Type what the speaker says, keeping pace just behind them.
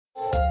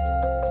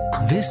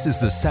This is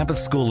the Sabbath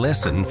School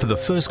lesson for the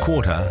first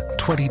quarter,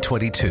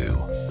 2022.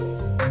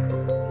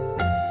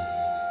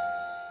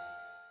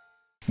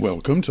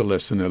 Welcome to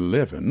Lesson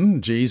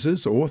 11,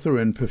 Jesus, author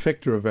and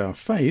perfecter of our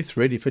faith,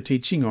 ready for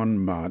teaching on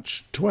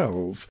March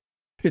 12.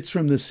 It's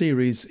from the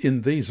series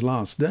In These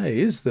Last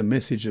Days, the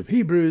Message of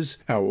Hebrews.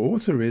 Our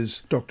author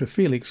is Dr.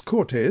 Felix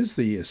Cortez,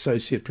 the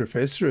Associate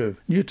Professor of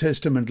New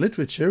Testament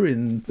Literature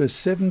in the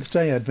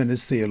Seventh-day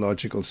Adventist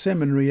Theological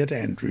Seminary at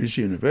Andrews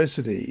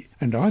University.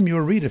 And I'm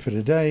your reader for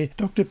today,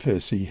 Dr.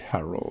 Percy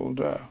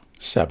Harrold.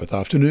 Sabbath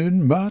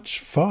Afternoon, March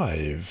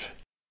 5.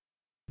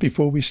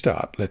 Before we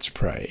start, let's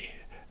pray.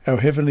 Our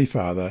Heavenly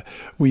Father,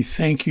 we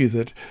thank you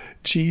that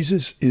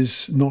Jesus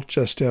is not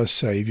just our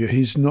Saviour,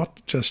 He's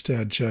not just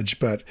our Judge,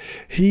 but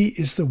He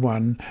is the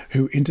one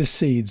who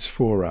intercedes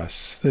for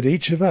us, that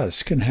each of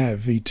us can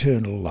have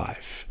eternal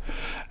life.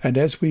 And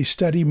as we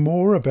study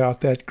more about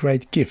that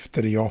great gift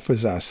that He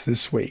offers us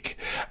this week,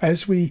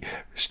 as we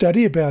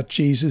study about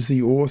Jesus,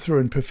 the author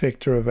and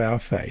perfecter of our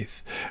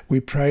faith, we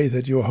pray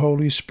that your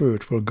Holy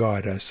Spirit will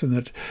guide us and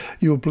that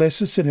you'll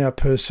bless us in our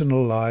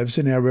personal lives,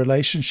 in our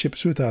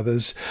relationships with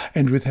others,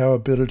 and with our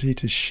ability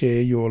to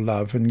share your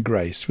love and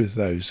grace with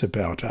those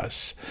about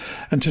us.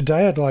 And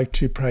today I'd like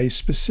to pray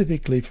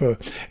specifically for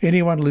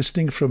anyone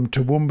listening from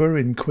Toowoomba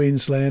in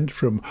Queensland,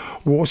 from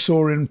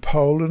Warsaw in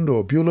Poland,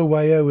 or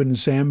Bulawayo in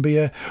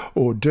Zambia,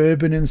 or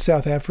Durban in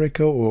South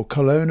Africa, or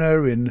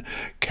Kelowna in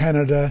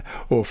Canada,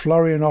 or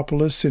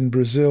Florianopolis in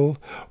Brazil,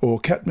 or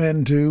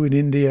Kathmandu in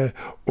India,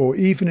 or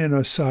even in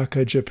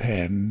Osaka,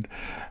 Japan.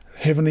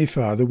 Heavenly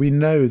Father, we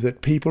know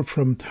that people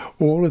from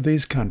all of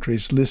these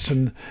countries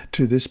listen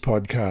to this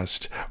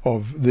podcast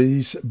of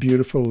these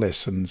beautiful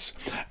lessons.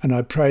 And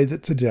I pray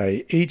that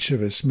today each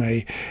of us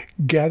may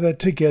gather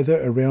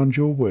together around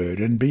your word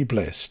and be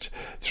blessed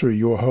through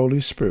your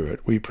Holy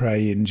Spirit. We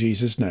pray in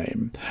Jesus'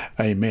 name.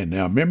 Amen.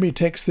 Our memory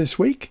text this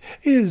week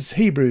is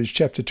Hebrews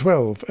chapter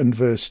 12 and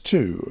verse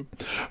 2.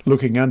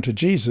 Looking unto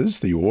Jesus,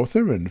 the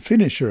author and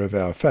finisher of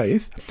our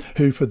faith,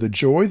 who for the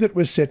joy that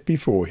was set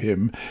before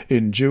him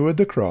endured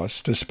the cross,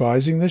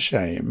 despising the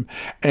shame,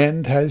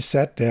 and has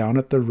sat down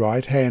at the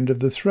right hand of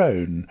the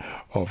throne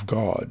of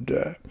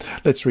God.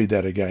 Let's read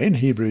that again,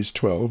 Hebrews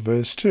 12,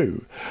 verse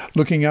 2.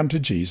 Looking unto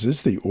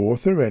Jesus, the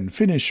author and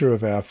finisher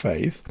of our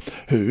faith,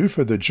 who,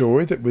 for the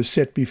joy that was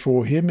set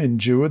before him,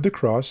 endured the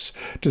cross,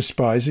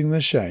 despising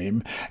the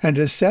shame, and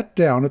has sat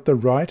down at the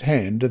right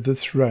hand of the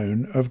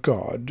throne of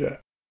God.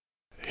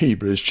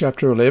 Hebrews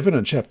chapter 11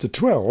 and chapter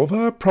 12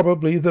 are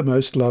probably the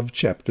most loved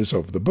chapters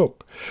of the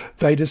book.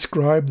 They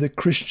describe the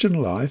Christian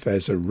life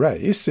as a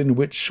race in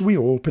which we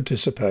all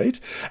participate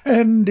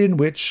and in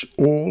which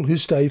all who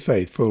stay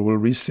faithful will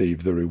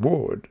receive the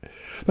reward.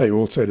 They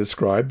also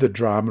describe the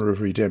drama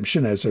of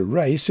redemption as a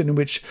race in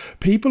which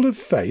people of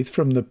faith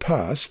from the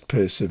past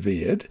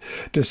persevered,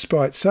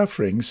 despite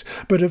sufferings,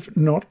 but have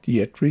not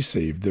yet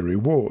received the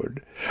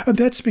reward. And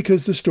that's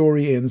because the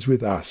story ends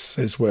with us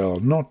as well,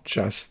 not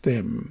just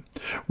them.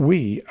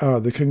 We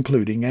are the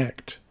concluding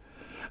act.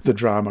 The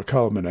drama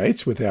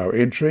culminates with our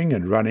entering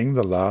and running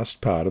the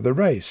last part of the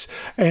race,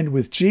 and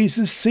with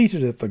Jesus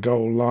seated at the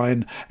goal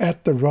line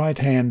at the right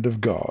hand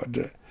of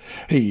God.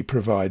 He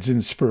provides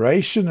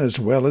inspiration as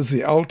well as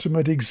the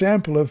ultimate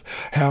example of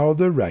how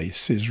the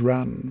race is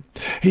run.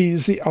 He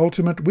is the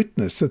ultimate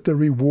witness that the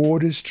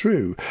reward is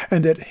true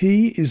and that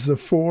he is the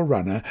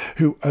forerunner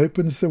who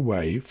opens the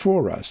way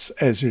for us,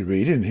 as we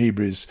read in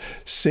Hebrews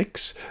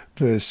 6,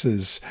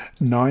 verses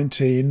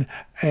 19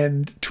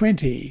 and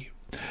 20.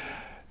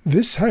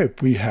 This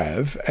hope we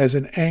have as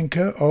an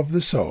anchor of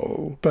the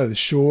soul, both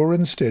sure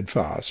and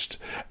steadfast,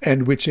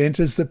 and which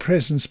enters the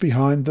presence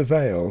behind the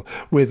veil,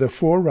 where the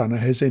forerunner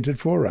has entered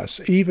for us,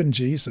 even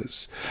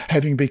Jesus,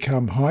 having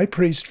become high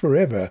priest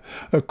forever,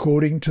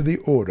 according to the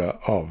order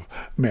of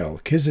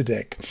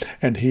Melchizedek.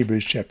 And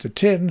Hebrews chapter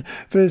 10,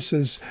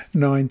 verses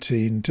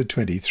 19 to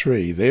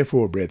 23.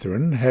 Therefore,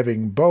 brethren,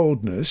 having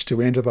boldness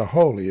to enter the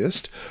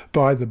holiest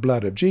by the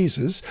blood of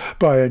Jesus,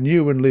 by a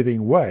new and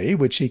living way,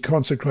 which he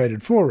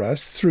consecrated for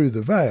us, through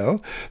the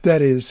veil,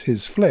 that is,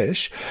 his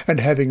flesh, and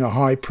having a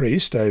high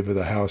priest over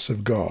the house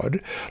of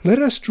God, let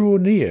us draw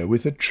near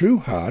with a true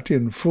heart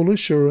in full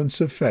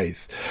assurance of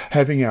faith,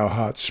 having our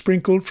hearts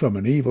sprinkled from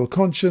an evil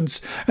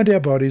conscience, and our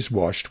bodies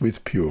washed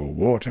with pure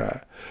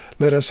water.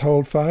 Let us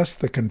hold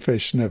fast the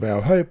confession of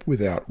our hope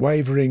without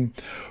wavering,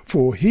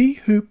 for he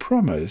who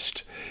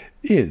promised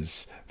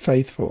is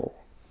faithful.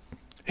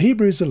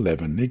 Hebrews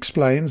 11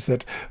 explains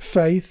that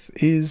faith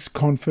is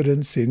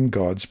confidence in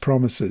God's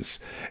promises,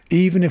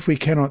 even if we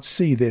cannot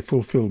see their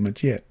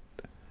fulfillment yet.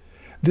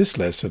 This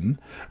lesson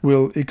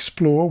will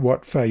explore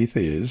what faith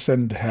is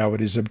and how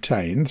it is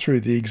obtained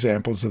through the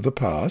examples of the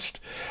past,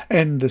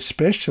 and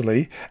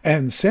especially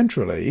and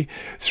centrally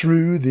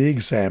through the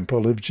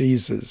example of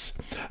Jesus,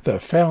 the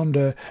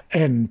founder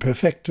and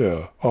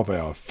perfecter of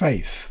our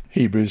faith.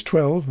 Hebrews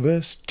 12,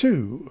 verse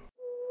 2.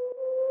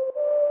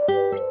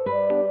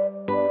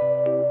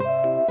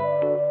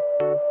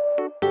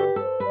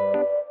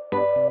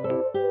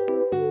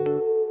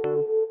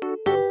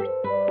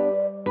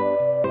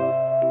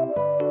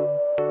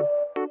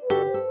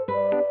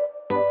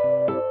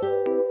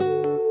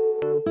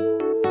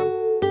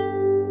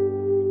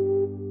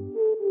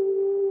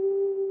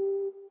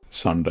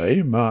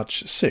 Sunday,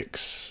 March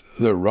 6.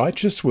 The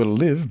righteous will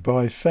live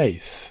by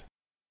faith.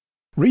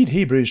 Read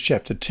Hebrews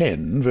chapter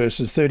 10,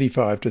 verses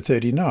 35 to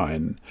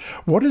 39.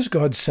 What is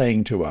God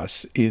saying to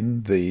us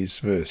in these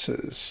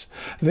verses?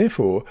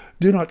 Therefore,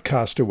 do not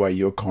cast away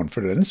your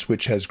confidence,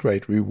 which has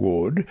great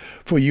reward,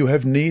 for you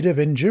have need of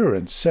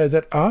endurance, so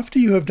that after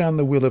you have done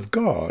the will of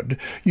God,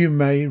 you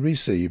may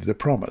receive the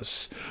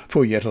promise.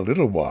 For yet a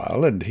little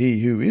while, and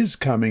he who is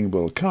coming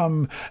will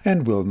come,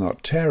 and will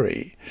not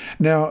tarry.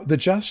 Now the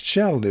just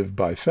shall live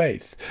by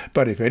faith,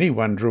 but if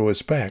anyone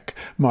draws back,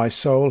 my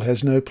soul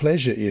has no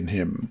pleasure in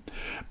him.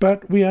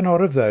 But we are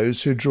not of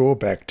those who draw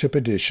back to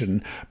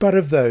perdition, but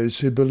of those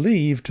who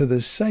believe to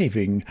the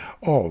saving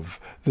of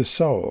the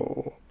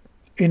soul.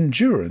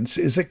 Endurance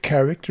is a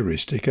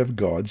characteristic of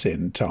God's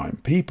end-time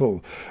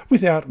people,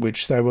 without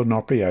which they will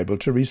not be able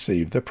to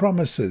receive the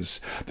promises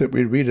that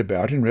we read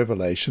about in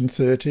Revelation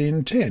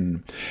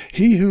 13:10.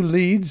 He who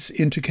leads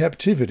into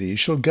captivity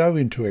shall go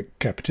into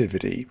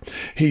captivity.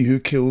 He who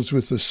kills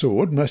with the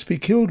sword must be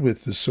killed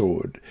with the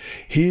sword.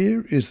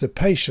 Here is the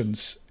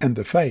patience and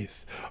the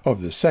faith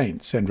of the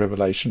saints. And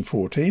Revelation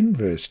 14,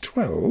 verse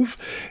 12,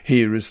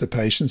 here is the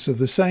patience of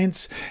the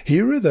saints.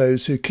 Here are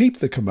those who keep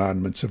the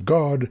commandments of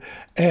God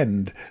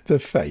and the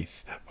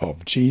faith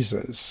of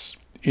Jesus.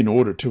 In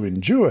order to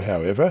endure,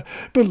 however,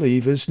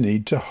 believers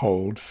need to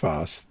hold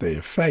fast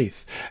their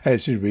faith.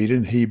 As you read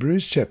in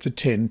Hebrews chapter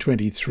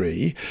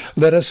 10:23,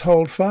 let us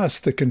hold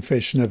fast the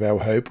confession of our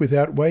hope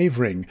without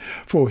wavering,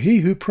 for he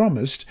who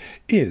promised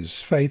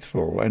is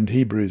faithful. And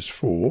Hebrews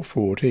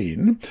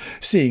 4:14,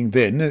 seeing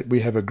then that we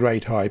have a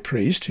great high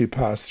priest who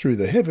passed through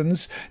the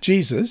heavens,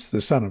 Jesus,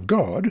 the Son of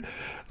God,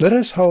 let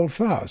us hold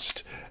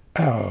fast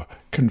our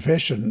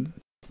confession.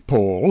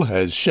 Paul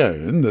has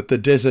shown that the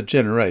desert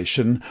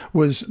generation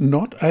was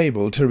not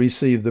able to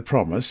receive the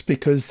promise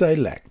because they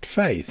lacked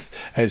faith,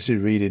 as you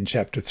read in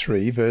chapter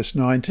 3, verse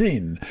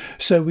 19.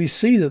 So we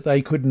see that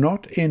they could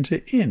not enter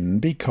in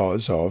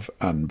because of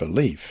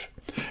unbelief.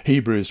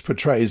 Hebrews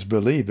portrays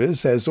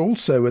believers as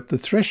also at the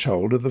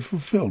threshold of the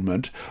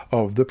fulfillment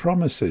of the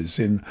promises.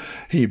 In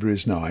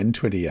Hebrews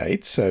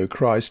 9:28, so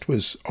Christ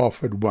was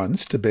offered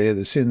once to bear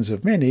the sins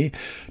of many.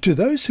 To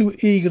those who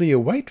eagerly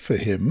await for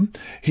him,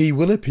 he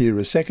will appear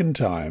a second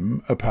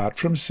time, apart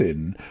from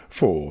sin,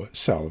 for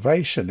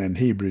salvation. And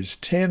Hebrews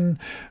 10,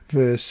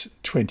 verse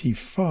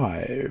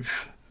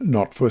 25.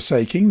 Not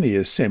forsaking the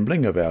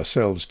assembling of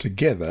ourselves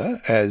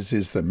together, as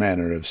is the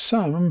manner of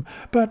some,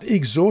 but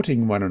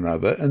exhorting one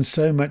another, and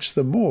so much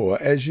the more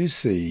as you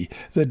see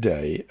the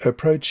day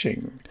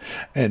approaching.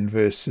 And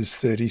verses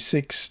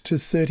 36 to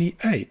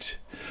 38.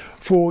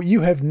 For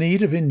you have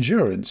need of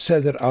endurance,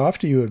 so that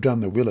after you have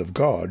done the will of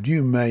God,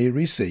 you may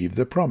receive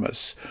the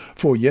promise.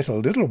 For yet a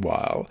little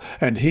while,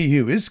 and he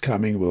who is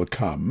coming will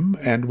come,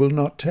 and will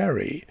not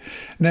tarry.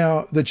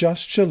 Now the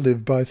just shall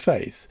live by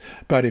faith,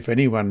 but if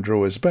anyone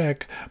draws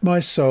back,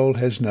 my soul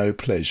has no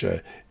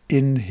pleasure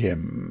in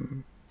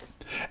him.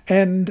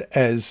 And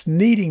as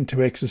needing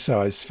to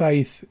exercise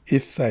faith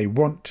if they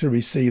want to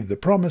receive the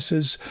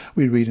promises,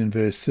 we read in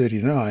verse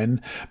 39,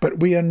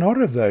 but we are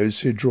not of those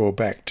who draw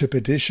back to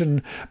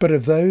perdition, but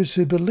of those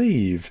who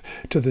believe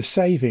to the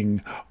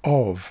saving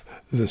of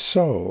the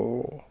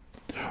soul.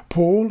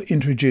 Paul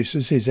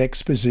introduces his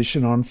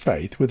exposition on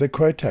faith with a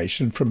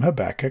quotation from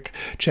Habakkuk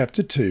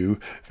chapter 2,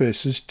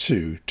 verses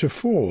 2 to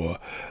 4.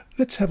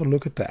 Let's have a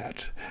look at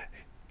that.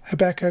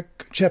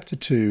 Habakkuk chapter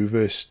 2,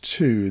 verse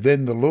 2,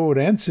 Then the Lord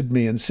answered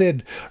me and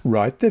said,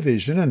 Write the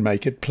vision and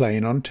make it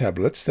plain on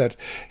tablets, that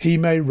he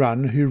may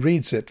run who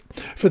reads it.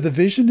 For the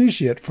vision is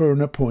yet for an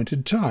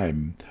appointed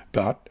time,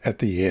 but at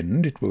the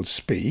end it will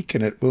speak,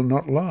 and it will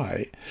not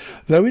lie.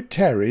 Though it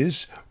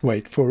tarries,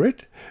 wait for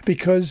it,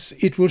 because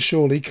it will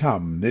surely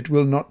come, it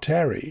will not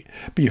tarry.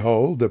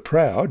 Behold, the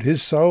proud,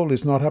 his soul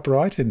is not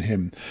upright in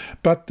him,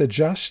 but the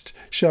just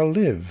shall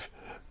live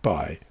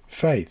by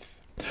faith.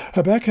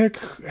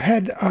 Habakkuk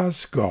had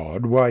asked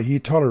God why he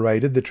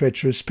tolerated the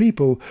treacherous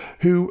people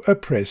who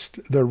oppressed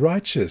the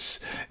righteous.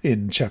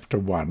 In chapter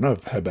 1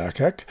 of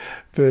Habakkuk,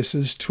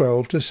 verses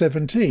 12 to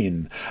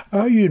 17,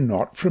 Are you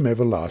not from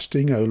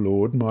everlasting, O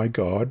Lord, my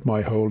God,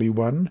 my Holy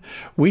One?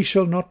 We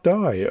shall not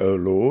die, O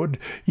Lord.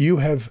 You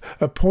have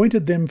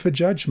appointed them for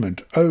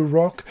judgment. O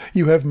Rock,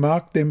 you have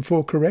marked them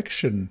for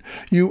correction.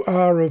 You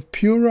are of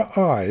purer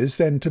eyes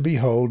than to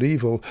behold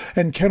evil,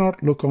 and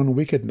cannot look on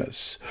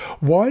wickedness.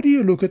 Why do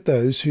you look at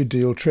those who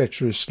deal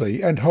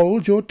treacherously, and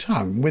hold your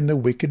tongue when the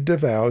wicked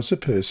devours a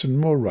person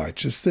more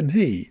righteous than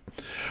he?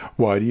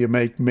 Why do you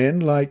make men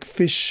like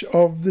fish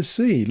of the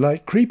sea,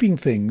 like creeping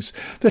things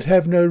that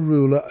have no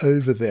ruler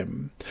over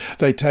them?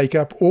 They take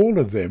up all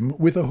of them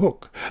with a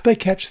hook. They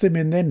catch them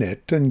in their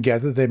net and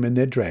gather them in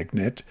their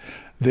dragnet.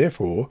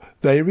 Therefore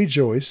they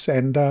rejoice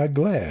and are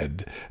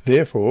glad.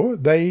 Therefore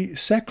they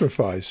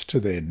sacrifice to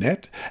their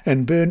net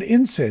and burn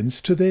incense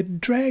to their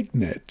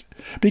dragnet,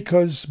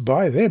 because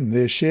by them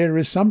their share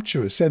is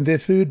sumptuous and their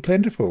food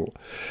plentiful.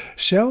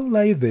 Shall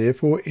they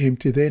therefore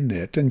empty their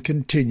net and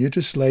continue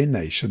to slay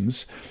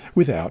nations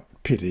without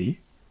pity?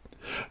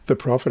 The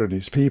prophet and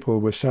his people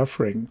were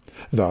suffering.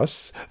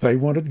 Thus, they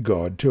wanted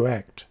God to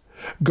act.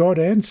 God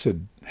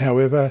answered,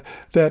 however,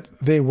 that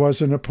there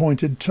was an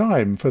appointed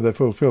time for the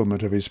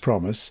fulfillment of his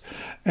promise,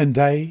 and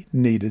they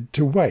needed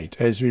to wait,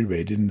 as we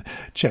read in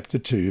chapter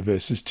 2,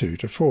 verses 2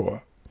 to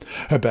 4.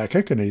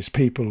 Habakkuk and his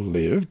people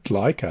lived,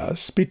 like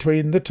us,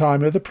 between the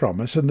time of the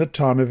promise and the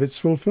time of its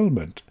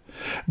fulfillment.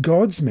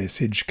 God's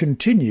message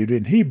continued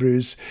in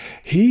Hebrews,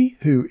 "He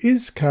who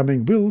is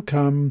coming will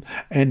come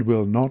and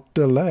will not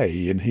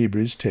delay," in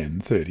Hebrews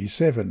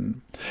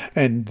 10:37.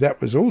 And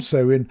that was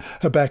also in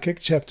Habakkuk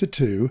chapter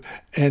 2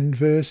 and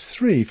verse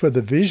 3. "For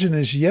the vision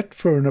is yet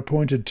for an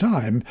appointed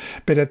time,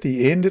 but at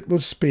the end it will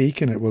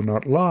speak, and it will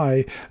not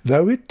lie.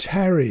 Though it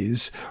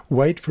tarries,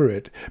 wait for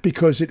it,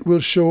 because it will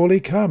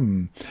surely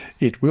come.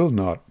 It will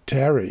not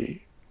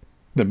tarry."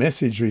 The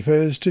message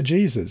refers to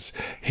Jesus.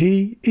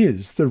 He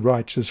is the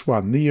righteous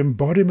one, the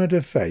embodiment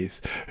of faith,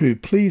 who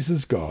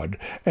pleases God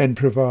and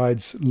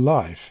provides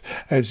life,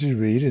 as we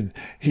read in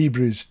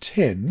Hebrews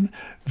 10,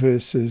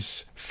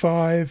 verses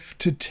 5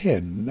 to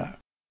 10.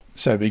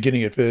 So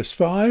beginning at verse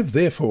 5,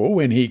 "Therefore,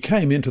 when he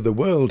came into the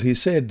world, he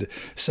said,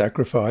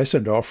 Sacrifice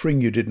and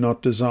offering you did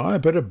not desire,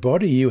 but a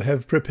body you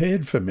have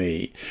prepared for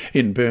me.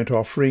 In burnt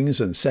offerings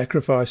and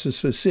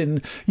sacrifices for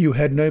sin you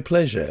had no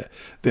pleasure.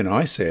 Then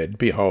I said,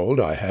 Behold,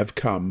 I have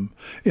come.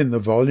 In the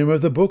volume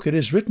of the book it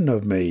is written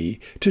of me,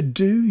 to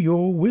do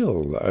your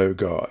will, O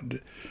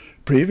God."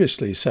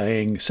 Previously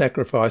saying,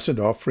 "Sacrifice and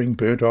offering,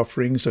 burnt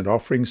offerings and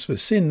offerings for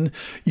sin,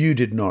 you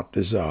did not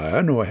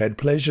desire, nor had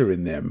pleasure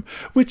in them,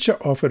 which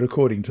are offered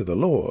according to the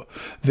law."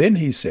 Then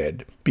he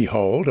said,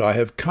 "Behold, I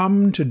have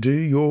come to do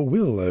your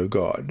will, O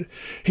God."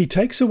 He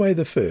takes away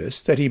the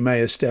first, that he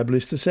may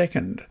establish the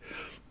second.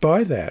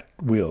 By that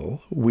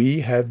will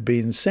we have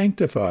been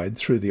sanctified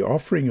through the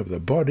offering of the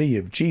body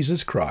of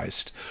Jesus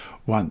Christ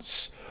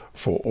once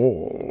for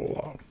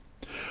all.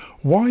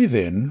 Why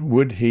then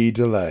would he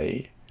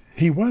delay?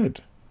 He won't.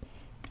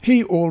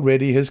 He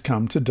already has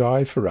come to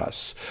die for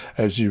us,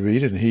 as you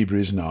read in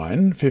Hebrews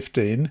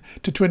 9:15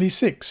 to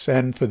 26,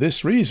 and for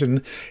this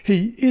reason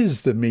he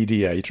is the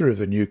mediator of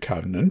the new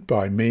covenant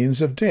by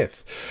means of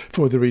death,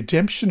 for the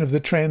redemption of the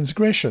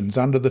transgressions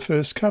under the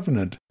first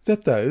covenant,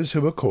 that those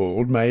who are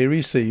called may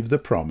receive the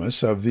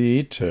promise of the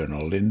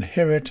eternal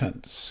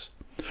inheritance.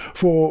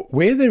 For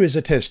where there is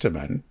a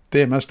testament,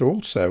 there must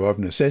also of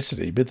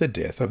necessity be the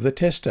death of the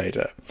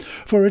testator.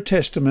 For a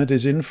testament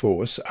is in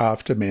force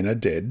after men are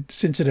dead,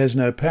 since it has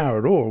no power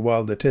at all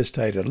while the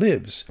testator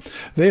lives.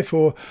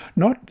 Therefore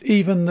not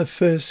even the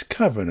first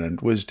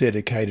covenant was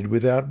dedicated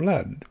without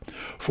blood.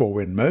 For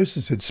when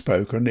Moses had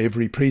spoken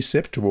every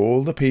precept to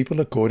all the people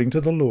according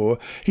to the law,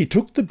 he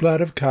took the blood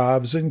of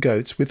calves and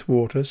goats with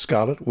water,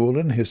 scarlet wool,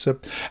 and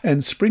hyssop,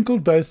 and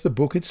sprinkled both the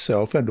book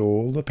itself and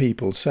all the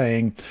people,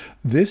 saying,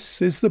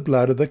 This is the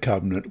blood of the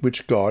covenant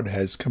which God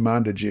has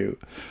commanded you.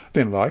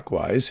 Then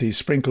likewise he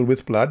sprinkled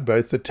with blood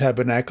both the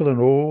tabernacle and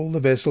all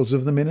the vessels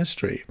of the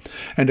ministry.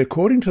 And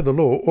according to the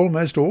law,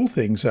 almost all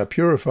things are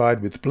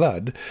purified with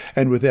blood,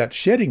 and without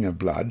shedding of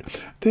blood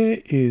there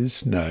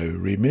is no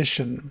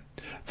remission.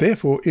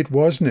 Therefore it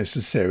was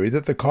necessary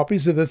that the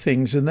copies of the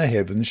things in the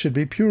heavens should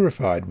be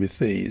purified with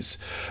these,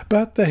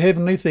 but the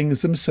heavenly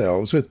things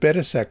themselves with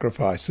better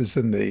sacrifices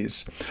than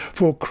these.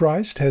 For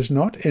Christ has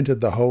not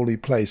entered the holy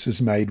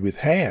places made with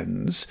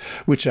hands,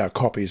 which are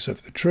copies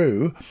of the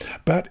true,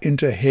 but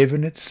into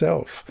heaven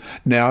itself,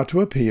 now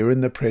to appear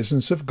in the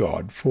presence of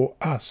God for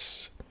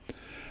us.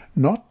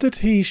 Not that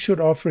he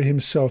should offer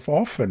himself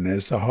often,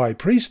 as the high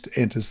priest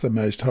enters the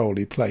most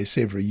holy place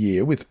every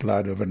year with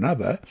blood of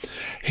another.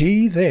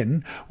 He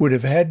then would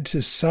have had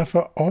to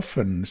suffer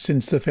often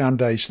since the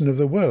foundation of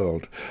the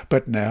world.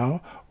 But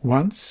now,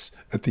 once,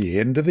 at the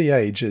end of the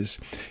ages,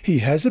 he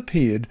has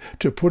appeared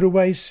to put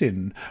away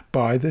sin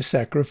by the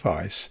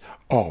sacrifice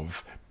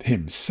of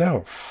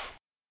himself.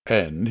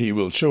 And he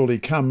will surely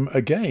come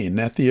again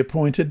at the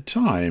appointed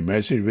time,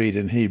 as we read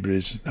in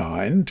Hebrews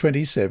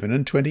 9:27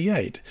 and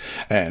 28.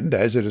 And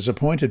as it is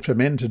appointed for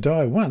men to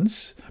die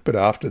once, but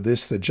after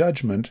this the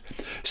judgment,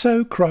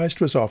 so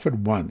Christ was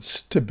offered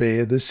once to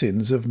bear the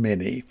sins of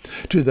many.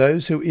 To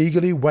those who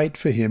eagerly wait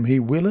for him he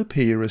will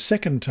appear a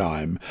second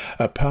time,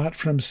 apart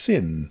from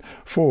sin,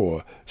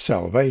 for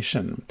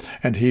salvation.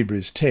 And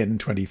Hebrews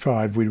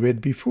 10:25 we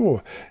read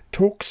before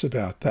talks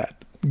about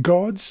that.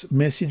 God's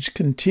message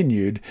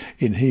continued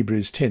in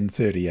Hebrews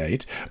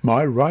 10:38,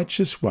 My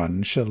righteous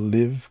one shall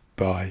live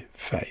by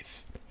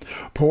faith.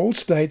 Paul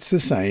states the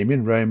same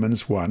in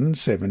Romans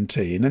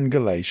 1:17 and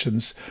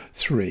Galatians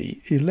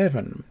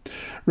 3:11.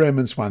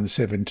 Romans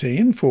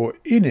 1:17, For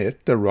in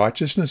it the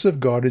righteousness of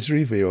God is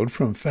revealed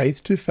from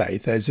faith to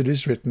faith, as it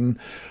is written,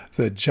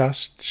 The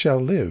just shall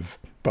live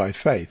by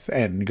faith,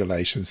 and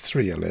Galatians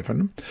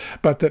 3:11,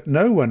 but that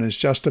no one is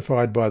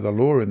justified by the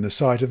law in the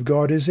sight of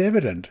God is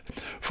evident,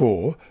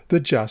 for the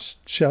just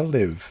shall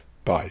live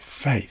by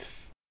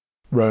faith.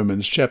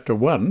 Romans chapter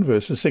 1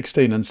 verses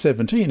 16 and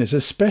 17 is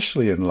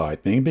especially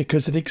enlightening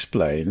because it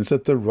explains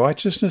that the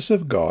righteousness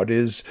of God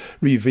is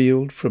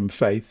revealed from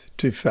faith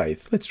to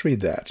faith. Let's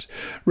read that.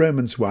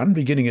 Romans 1,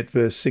 beginning at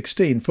verse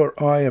 16, "For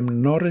I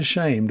am not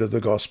ashamed of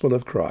the gospel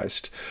of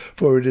Christ,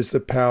 for it is the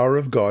power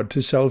of God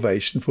to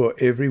salvation for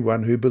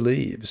everyone who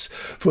believes,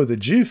 for the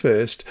Jew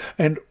first,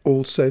 and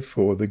also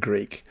for the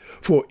Greek.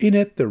 For in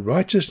it the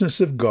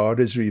righteousness of God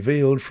is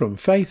revealed from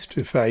faith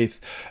to faith,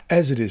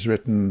 as it is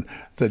written,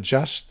 the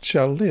just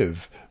shall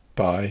live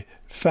by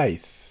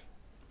faith."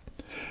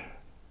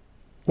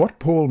 What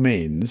Paul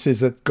means is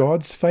that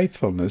God's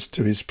faithfulness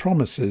to his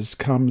promises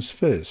comes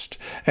first,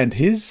 and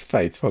his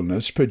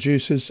faithfulness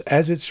produces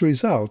as its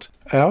result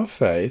our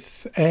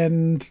faith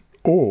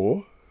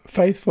and/or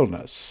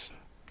faithfulness.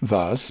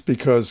 Thus,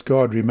 because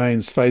God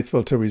remains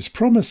faithful to his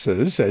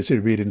promises, as we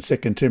read in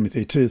 2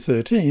 Timothy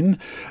 2:13,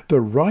 the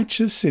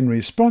righteous in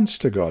response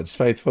to God's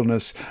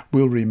faithfulness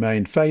will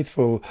remain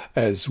faithful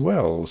as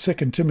well.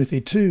 2 Timothy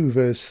 2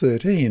 verse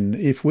 13,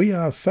 "If we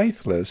are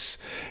faithless,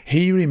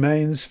 he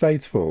remains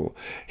faithful.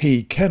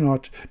 He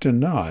cannot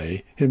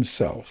deny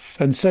himself."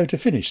 And so to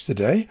finish the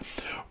day,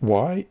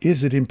 why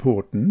is it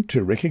important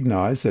to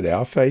recognize that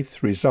our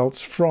faith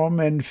results from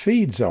and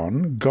feeds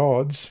on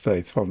God's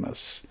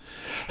faithfulness?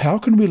 How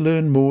can we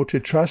learn more to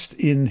trust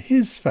in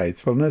his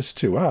faithfulness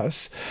to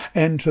us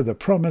and to the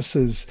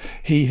promises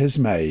he has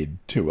made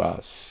to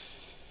us?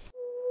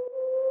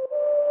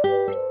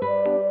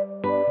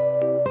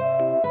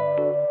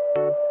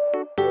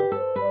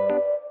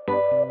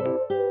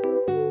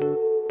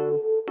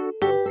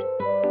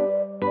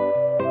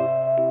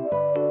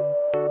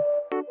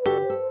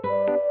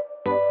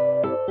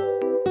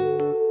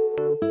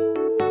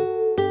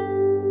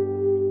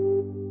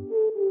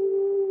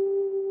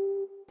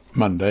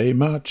 Monday,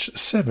 March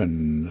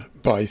 7.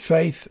 By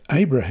faith,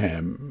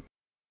 Abraham.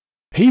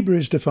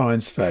 Hebrews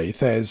defines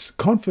faith as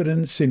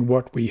confidence in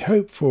what we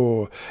hope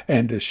for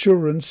and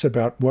assurance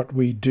about what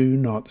we do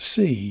not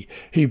see.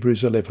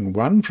 Hebrews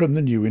 11:1 from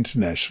the New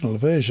International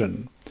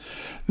Version.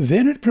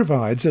 Then it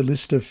provides a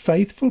list of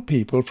faithful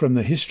people from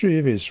the history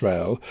of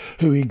Israel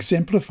who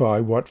exemplify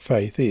what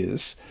faith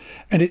is,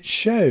 and it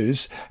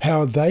shows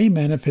how they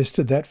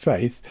manifested that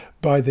faith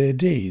by their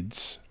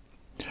deeds.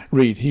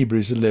 Read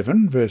Hebrews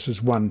 11,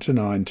 verses 1 to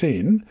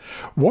 19.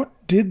 What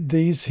did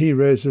these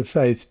heroes of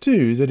faith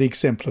do that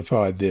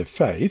exemplified their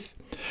faith?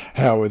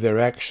 How were their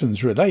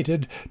actions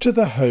related to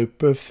the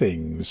hope of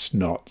things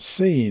not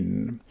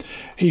seen?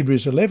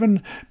 Hebrews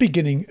 11,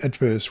 beginning at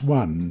verse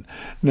 1.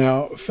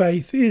 Now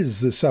faith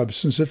is the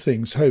substance of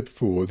things hoped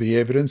for, the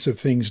evidence of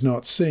things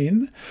not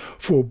seen,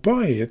 for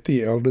by it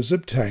the elders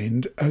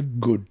obtained a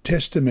good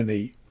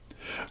testimony.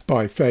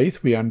 By faith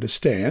we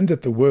understand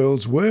that the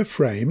worlds were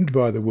framed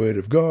by the word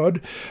of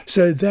God,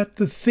 so that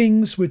the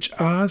things which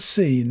are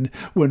seen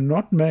were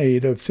not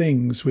made of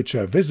things which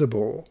are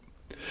visible.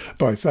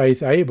 By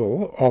faith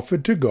Abel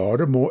offered to God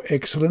a more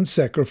excellent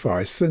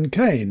sacrifice than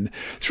Cain,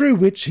 through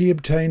which he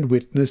obtained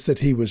witness that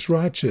he was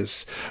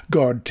righteous,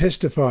 God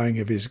testifying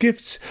of his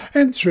gifts,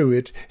 and through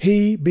it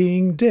he,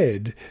 being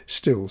dead,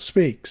 still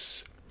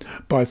speaks.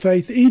 By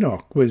faith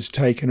Enoch was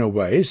taken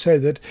away so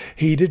that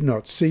he did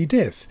not see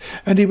death,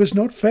 and he was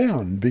not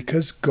found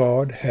because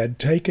God had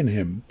taken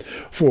him.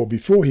 For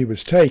before he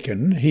was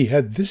taken, he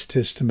had this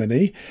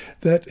testimony,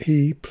 that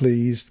he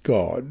pleased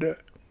God.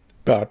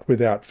 But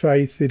without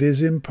faith it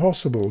is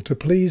impossible to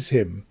please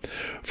him.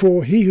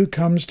 For he who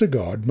comes to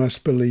God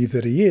must believe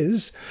that he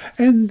is,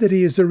 and that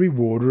he is a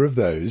rewarder of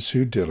those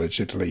who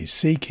diligently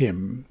seek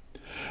him.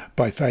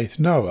 By faith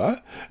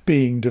Noah,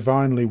 being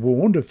divinely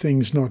warned of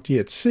things not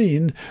yet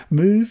seen,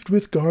 moved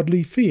with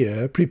godly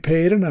fear,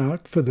 prepared an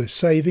ark for the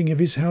saving of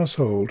his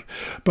household,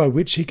 by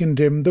which he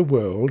condemned the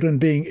world, and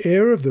being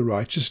heir of the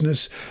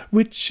righteousness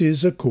which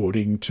is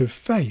according to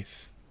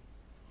faith.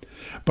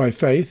 By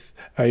faith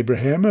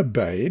Abraham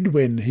obeyed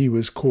when he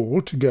was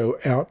called to go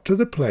out to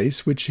the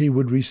place which he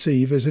would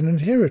receive as an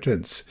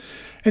inheritance,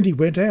 and he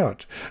went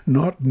out,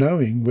 not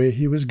knowing where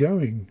he was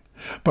going.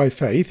 By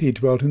faith he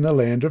dwelt in the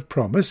land of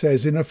promise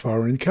as in a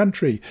foreign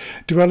country,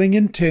 dwelling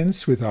in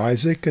tents with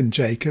Isaac and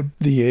Jacob,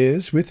 the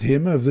heirs with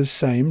him of the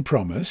same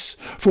promise.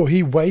 For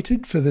he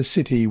waited for the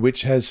city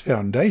which has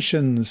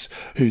foundations,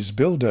 whose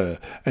builder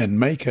and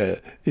maker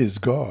is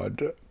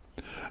God.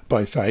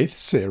 By faith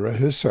Sarah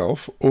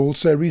herself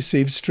also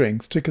received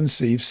strength to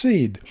conceive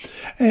seed,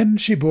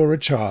 and she bore a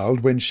child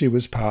when she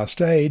was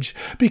past age,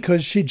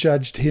 because she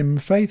judged him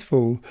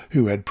faithful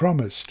who had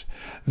promised.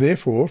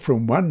 Therefore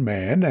from one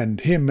man,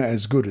 and him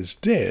as good as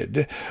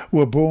dead,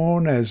 were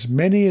born as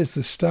many as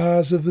the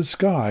stars of the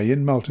sky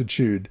in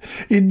multitude,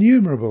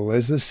 innumerable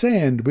as the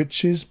sand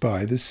which is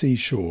by the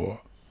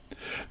seashore.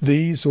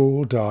 These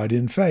all died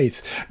in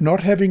faith,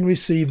 not having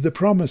received the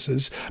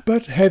promises,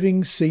 but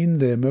having seen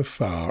them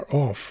afar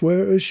off,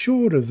 were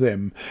assured of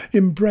them,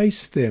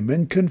 embraced them,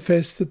 and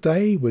confessed that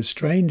they were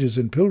strangers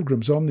and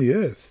pilgrims on the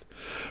earth.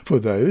 For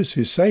those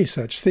who say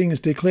such things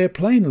declare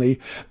plainly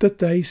that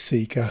they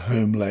seek a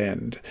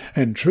homeland.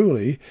 And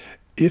truly,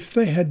 If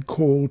they had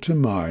called to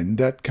mind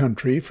that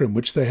country from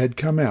which they had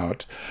come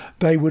out,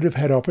 they would have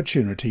had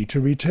opportunity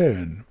to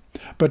return.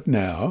 But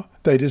now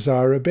they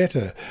desire a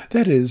better,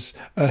 that is,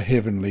 a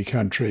heavenly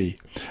country.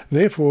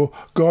 Therefore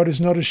God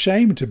is not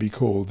ashamed to be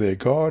called their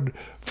God,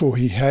 for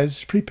he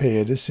has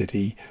prepared a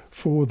city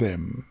for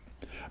them.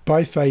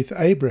 By faith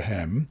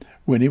Abraham,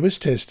 when he was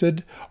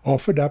tested,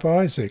 offered up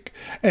Isaac,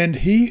 and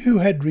he who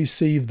had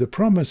received the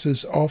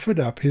promises offered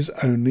up his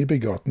only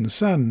begotten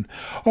son,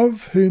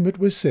 of whom it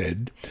was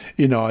said,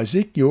 "In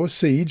Isaac your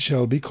seed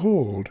shall be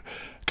called,"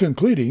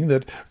 concluding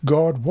that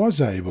God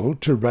was able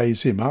to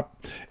raise him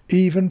up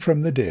even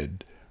from the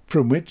dead,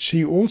 from which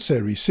he also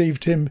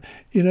received him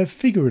in a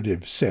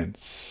figurative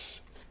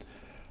sense.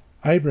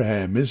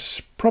 Abraham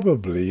is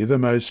probably the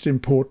most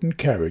important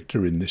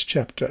character in this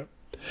chapter.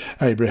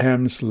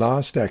 Abraham's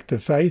last act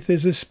of faith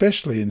is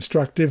especially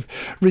instructive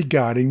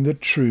regarding the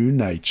true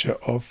nature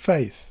of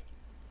faith.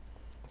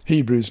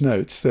 Hebrews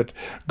notes that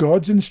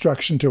God's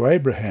instruction to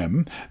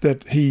Abraham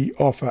that he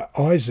offer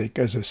Isaac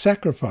as a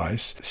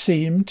sacrifice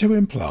seemed to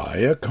imply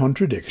a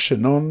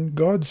contradiction on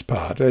God's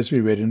part, as we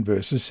read in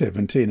verses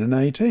 17 and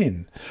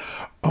 18.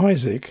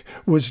 Isaac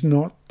was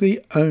not the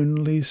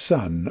only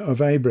son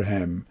of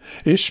Abraham.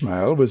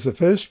 Ishmael was the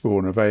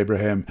firstborn of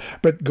Abraham,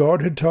 but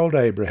God had told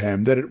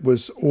Abraham that it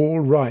was all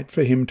right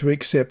for him to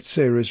accept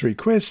Sarah's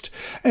request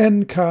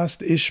and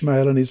cast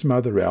Ishmael and his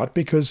mother out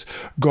because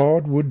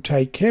God would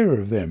take care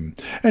of them,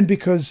 and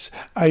because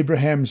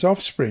Abraham's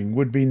offspring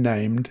would be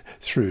named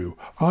through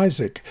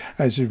Isaac,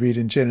 as we read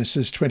in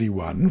Genesis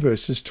 21,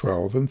 verses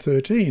 12 and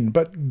 13.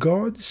 But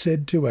God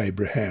said to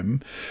Abraham,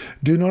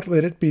 "Do not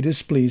let it be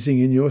displeasing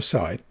in your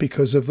sight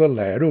because of the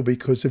lad or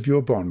because of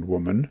your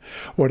bondwoman.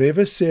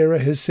 Whatever Sarah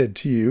has said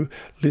to you,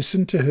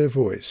 listen to her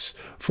voice.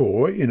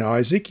 For in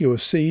Isaac your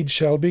seed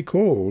shall be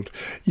called.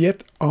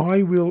 Yet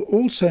I will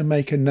also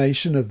make a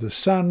nation of the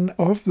son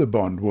of the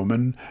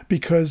bondwoman,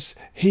 because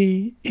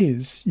he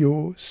is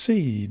your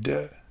seed."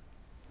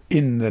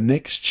 In the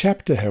next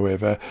chapter,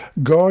 however,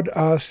 God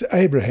asked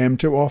Abraham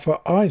to offer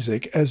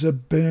Isaac as a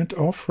burnt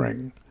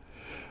offering.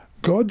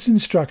 God's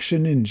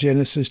instruction in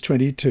Genesis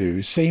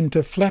 22 seemed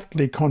to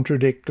flatly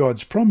contradict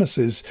God's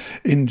promises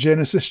in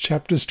Genesis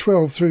chapters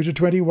 12 through to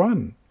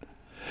 21.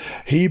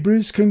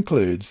 Hebrews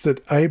concludes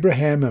that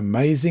Abraham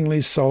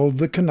amazingly solved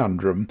the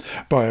conundrum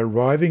by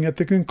arriving at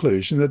the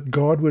conclusion that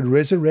God would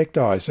resurrect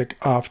Isaac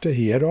after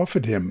he had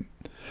offered him.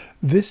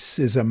 This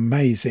is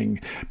amazing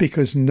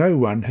because no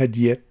one had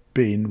yet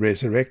been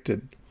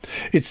resurrected.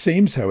 It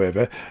seems,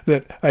 however,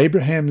 that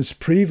Abraham's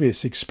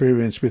previous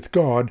experience with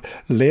God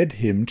led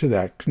him to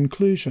that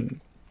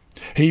conclusion.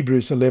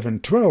 Hebrews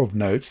 11:12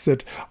 notes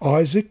that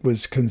Isaac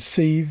was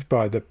conceived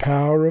by the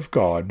power of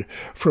God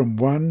from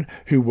one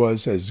who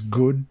was as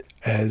good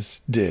as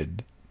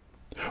dead.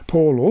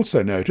 Paul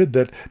also noted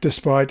that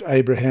despite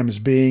Abraham's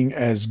being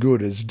as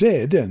good as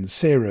dead and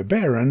Sarah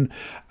barren,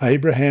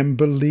 Abraham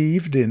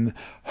believed in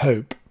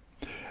hope,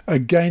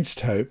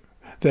 against hope,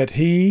 that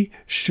he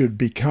should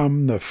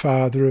become the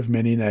father of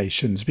many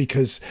nations,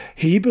 because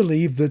he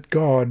believed that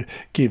God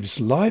gives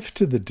life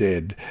to the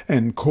dead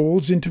and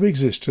calls into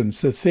existence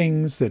the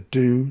things that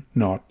do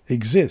not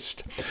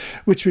exist,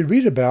 which we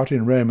read about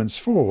in Romans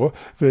 4,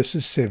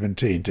 verses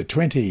 17 to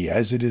 20,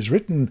 as it is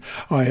written,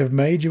 "I have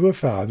made you a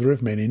father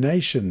of many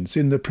nations,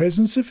 in the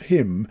presence of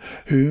him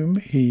whom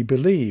he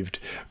believed,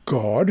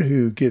 God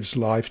who gives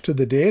life to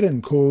the dead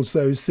and calls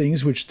those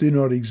things which do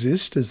not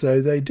exist as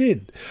though they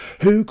did,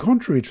 who,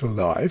 contrary to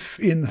life,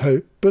 in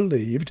hope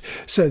believed,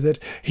 so that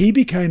he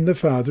became the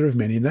father of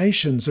many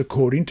nations,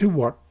 according to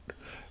what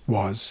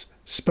was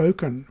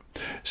spoken.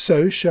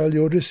 So shall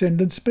your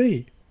descendants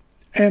be."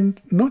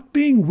 And not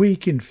being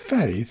weak in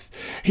faith,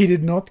 he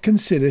did not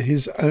consider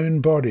his own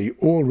body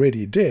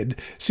already dead,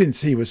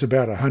 since he was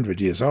about 100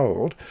 years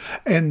old,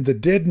 and the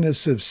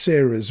deadness of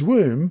Sarah's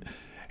womb.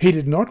 He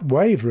did not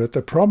waver at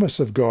the promise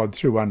of God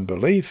through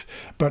unbelief,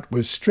 but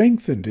was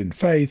strengthened in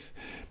faith,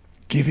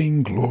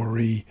 giving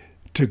glory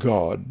to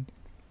God.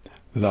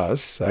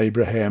 Thus,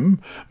 Abraham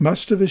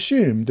must have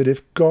assumed that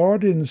if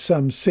God in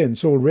some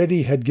sense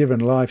already had given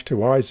life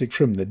to Isaac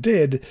from the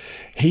dead,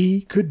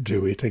 he could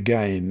do it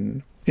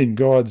again. In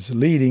God's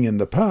leading in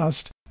the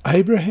past,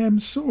 Abraham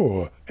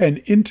saw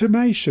an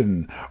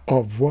intimation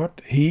of what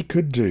he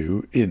could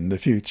do in the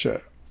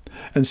future.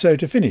 And so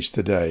to finish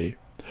the day,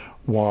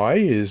 why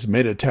is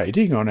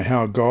meditating on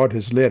how God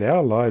has led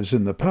our lives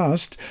in the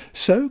past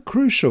so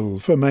crucial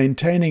for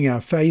maintaining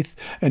our faith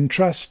and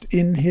trust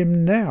in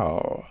him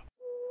now?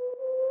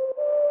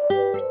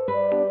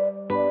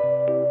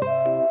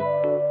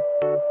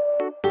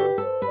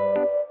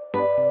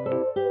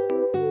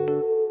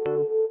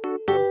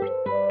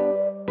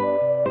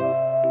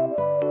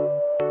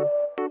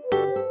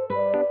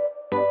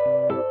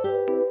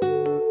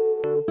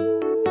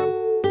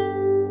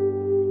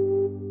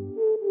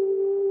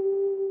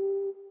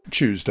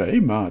 Tuesday,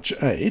 March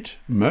 8,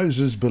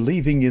 Moses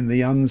believing in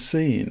the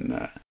unseen.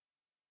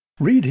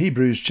 Read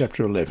Hebrews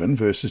chapter 11,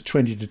 verses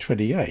 20 to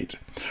 28.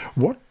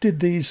 What did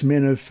these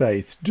men of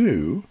faith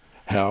do?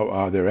 How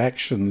are their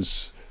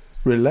actions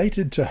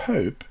related to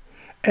hope?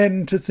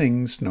 and to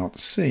things not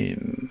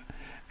seen.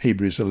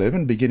 Hebrews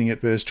 11, beginning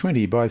at verse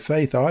 20, By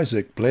faith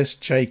Isaac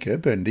blessed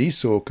Jacob and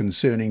Esau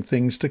concerning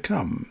things to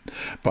come.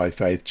 By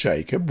faith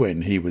Jacob,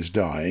 when he was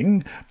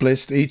dying,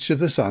 blessed each of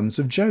the sons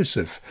of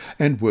Joseph,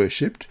 and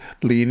worshipped,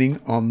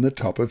 leaning on the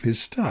top of his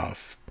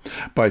staff.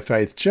 By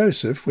faith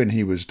Joseph, when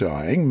he was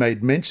dying,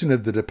 made mention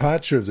of the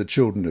departure of the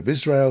children of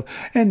Israel,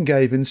 and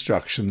gave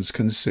instructions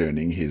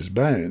concerning his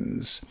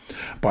bones.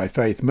 By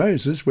faith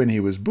Moses, when he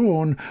was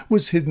born,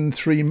 was hidden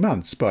 3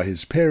 months by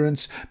his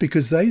parents,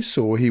 because they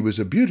saw he was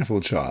a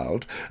beautiful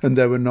child, and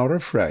they were not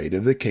afraid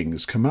of the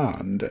king's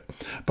command.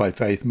 By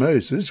faith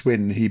Moses,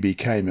 when he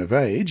became of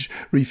age,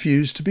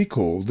 refused to be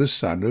called the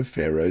son of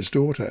Pharaoh's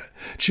daughter,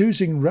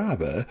 choosing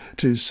rather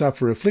to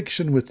suffer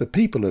affliction with the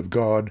people of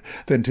God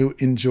than to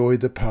enjoy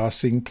the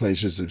passing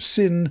pleasures of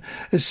sin,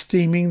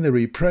 esteeming the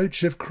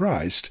reproach of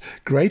Christ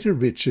greater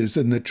riches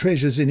than the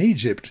treasures in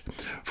Egypt,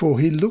 for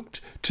he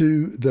looked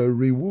to the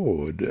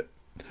reward.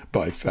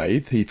 By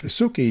faith he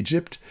forsook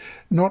Egypt,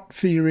 not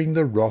fearing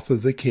the wrath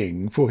of the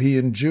king, for he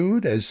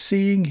endured as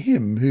seeing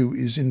him who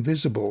is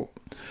invisible.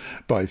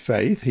 By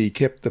faith he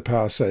kept the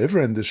Passover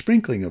and the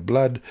sprinkling of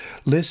blood,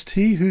 lest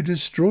he who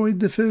destroyed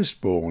the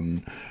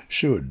firstborn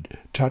should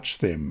touch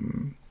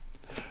them.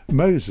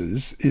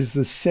 Moses is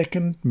the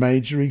second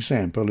major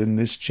example in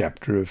this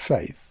chapter of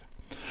faith.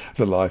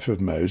 The life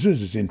of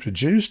Moses is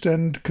introduced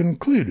and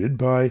concluded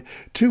by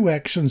 2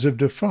 actions of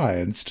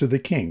defiance to the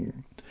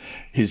king.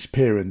 His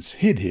parents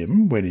hid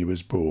him when he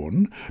was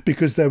born,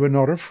 because they were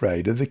not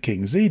afraid of the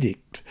king's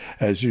edict,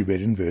 as we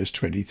read in verse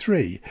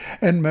 23,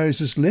 and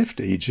Moses left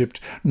Egypt,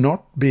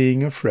 not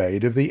being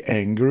afraid of the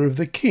anger of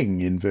the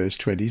king, in verse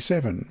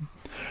 27.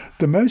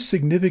 The most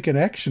significant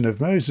action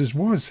of Moses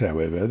was,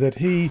 however, that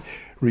he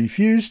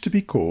refused to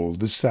be called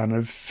the son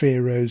of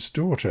Pharaoh's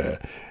daughter,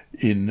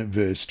 in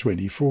verse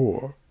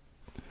 24.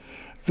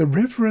 The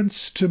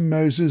reference to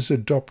Moses'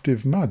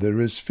 adoptive mother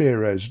as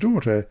Pharaoh's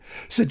daughter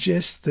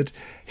suggests that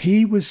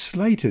he was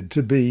slated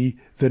to be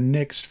the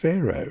next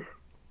Pharaoh.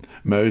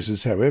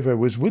 Moses, however,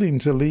 was willing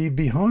to leave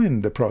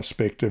behind the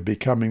prospect of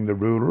becoming the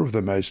ruler of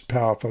the most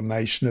powerful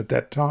nation at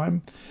that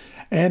time,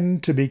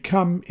 and to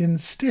become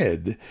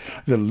instead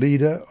the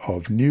leader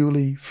of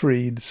newly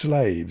freed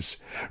slaves,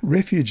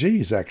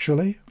 refugees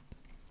actually.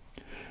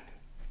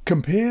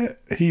 Compare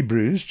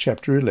Hebrews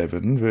chapter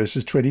 11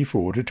 verses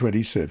 24 to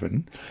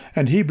 27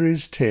 and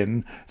Hebrews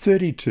 10,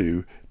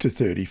 32 to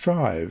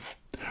 35.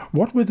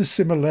 What were the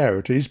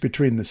similarities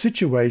between the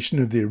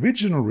situation of the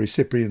original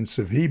recipients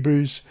of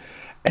Hebrews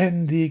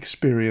and the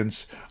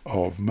experience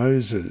of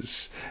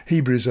Moses?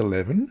 Hebrews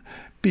 11,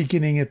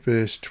 beginning at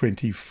verse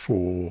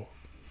 24.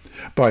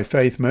 By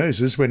faith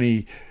Moses, when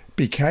he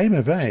became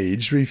of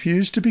age,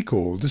 refused to be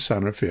called the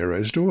son of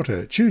Pharaoh's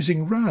daughter,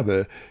 choosing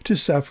rather to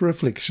suffer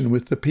affliction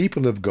with the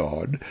people of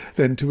God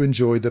than to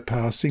enjoy the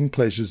passing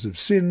pleasures of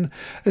sin,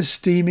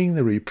 esteeming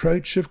the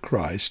reproach of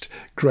Christ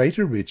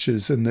greater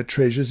riches than the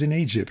treasures in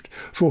Egypt,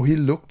 for he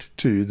looked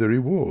to the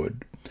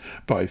reward.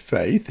 By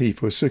faith he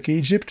forsook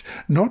Egypt,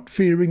 not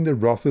fearing the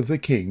wrath of the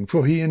king,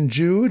 for he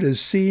endured as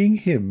seeing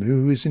him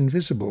who is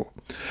invisible.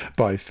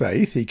 By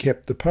faith he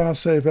kept the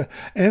Passover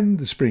and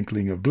the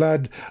sprinkling of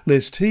blood,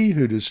 lest he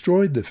who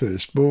destroyed the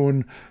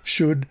firstborn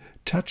should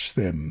touch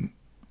them.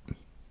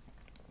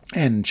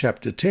 And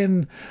chapter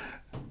 10,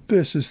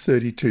 verses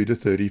 32 to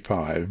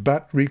 35.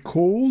 But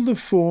recall the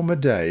former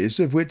days,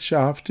 of which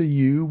after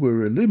you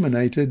were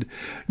illuminated,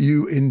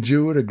 you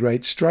endured a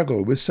great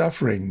struggle with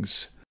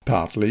sufferings,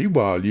 partly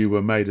while you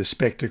were made a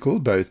spectacle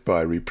both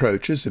by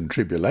reproaches and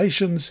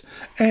tribulations,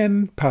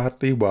 and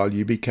partly while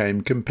you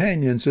became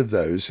companions of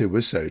those who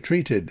were so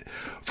treated.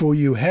 For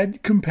you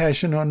had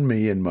compassion on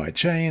me in my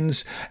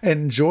chains,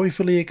 and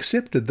joyfully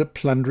accepted the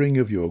plundering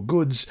of your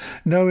goods,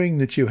 knowing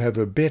that you have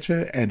a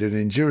better and an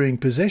enduring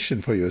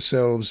possession for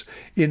yourselves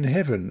in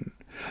heaven.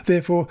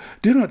 Therefore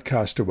do not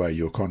cast away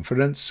your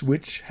confidence,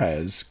 which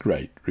has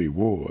great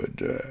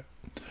reward.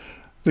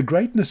 The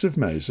greatness of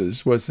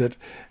Moses was that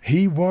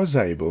he was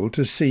able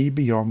to see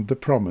beyond the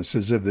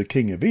promises of the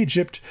king of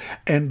Egypt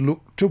and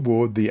look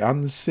toward the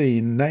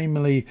unseen,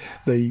 namely,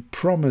 the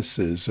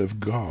promises of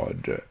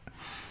God.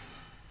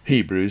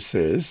 Hebrews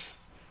says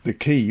the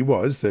key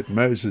was that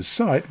Moses'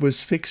 sight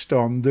was fixed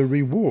on the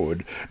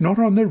reward, not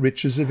on the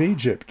riches of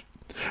Egypt.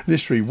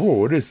 This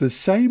reward is the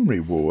same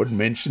reward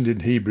mentioned in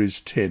Hebrews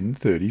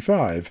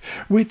 10:35,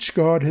 which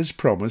God has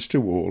promised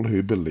to all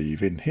who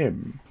believe in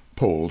him.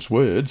 Paul's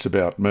words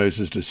about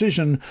Moses'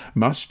 decision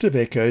must have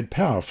echoed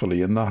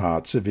powerfully in the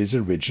hearts of his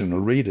original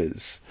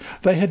readers.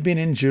 They had been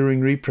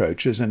enduring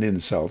reproaches and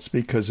insults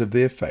because of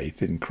their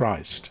faith in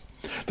Christ.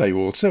 They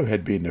also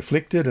had been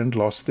afflicted and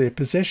lost their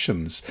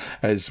possessions,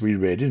 as we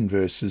read in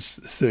verses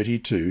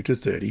 32 to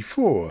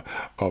 34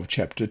 of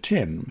chapter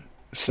 10.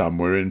 Some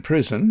were in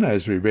prison,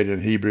 as we read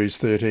in Hebrews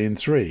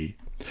 13:3.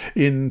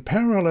 In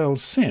parallel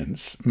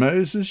sense,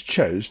 Moses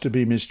chose to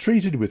be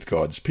mistreated with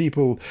God's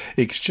people,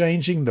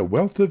 exchanging the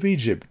wealth of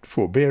Egypt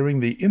for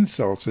bearing the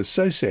insults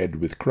associated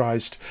with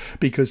Christ,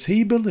 because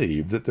he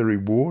believed that the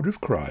reward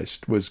of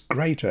Christ was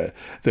greater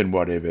than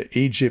whatever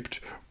Egypt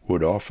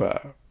would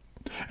offer.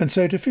 And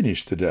so to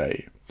finish the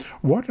day,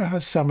 what are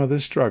some of the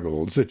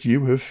struggles that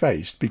you have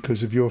faced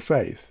because of your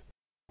faith?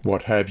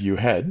 What have you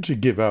had to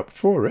give up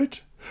for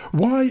it?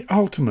 Why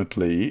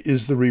ultimately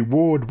is the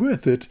reward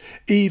worth it,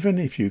 even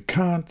if you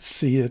can't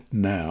see it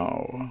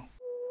now?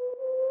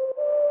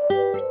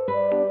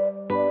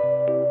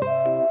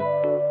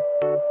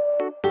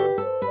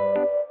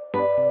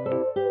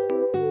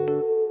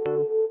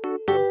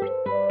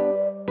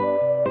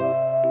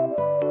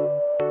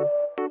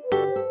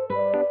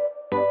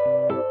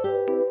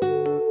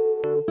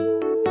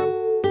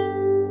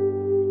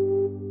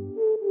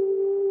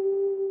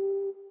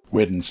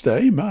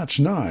 Wednesday, March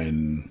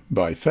 9.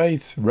 By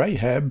faith,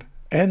 Rahab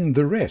and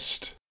the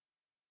rest.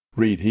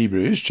 Read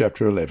Hebrews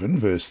chapter 11,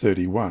 verse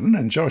 31,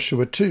 and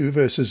Joshua 2,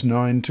 verses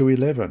 9 to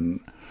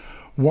 11.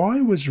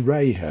 Why was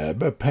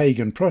Rahab, a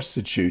pagan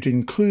prostitute,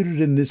 included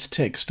in this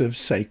text of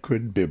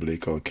sacred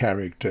biblical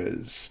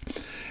characters?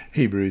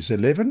 Hebrews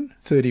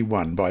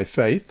 11:31. By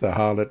faith the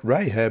harlot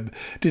Rahab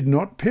did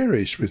not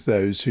perish with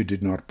those who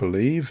did not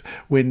believe,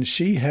 when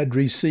she had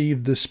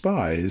received the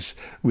spies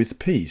with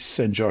peace.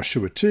 And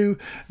Joshua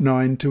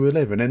 2:9 to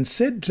 11. And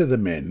said to the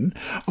men,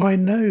 I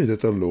know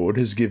that the Lord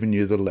has given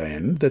you the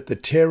land, that the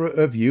terror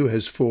of you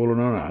has fallen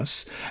on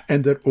us,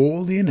 and that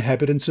all the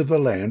inhabitants of the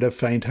land are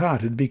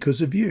faint-hearted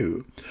because of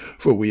you.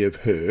 For we have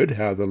heard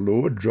how the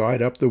Lord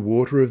dried up the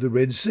water of the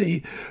Red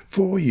Sea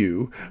for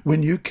you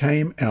when you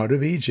came out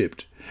of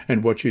Egypt,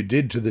 and what you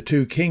did to the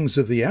 2 kings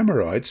of the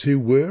Amorites who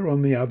were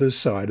on the other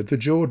side of the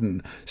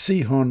Jordan,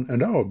 Sihon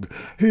and Og,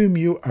 whom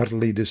you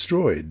utterly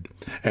destroyed.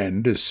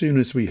 And as soon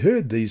as we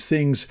heard these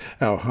things,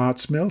 our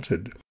hearts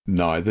melted.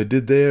 Neither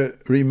did there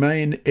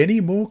remain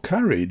any more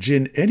courage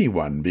in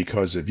anyone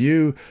because of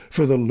you,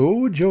 for the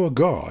Lord your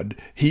God,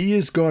 he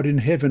is God in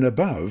heaven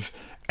above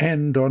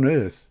and on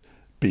earth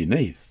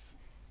beneath.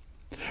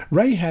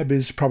 Rahab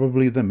is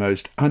probably the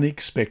most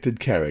unexpected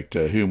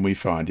character whom we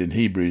find in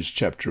Hebrews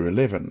chapter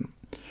 11.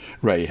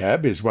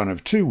 Rahab is one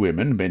of 2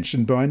 women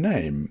mentioned by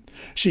name.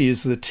 She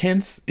is the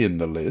 10th in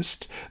the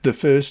list, the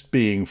first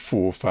being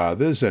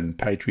forefathers and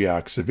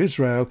patriarchs of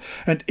Israel,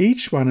 and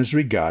each one is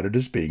regarded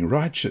as being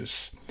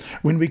righteous.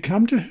 When we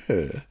come to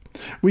her,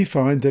 we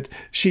find that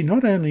she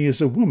not only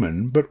is a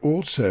woman, but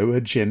also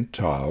a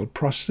Gentile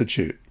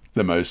prostitute.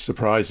 The most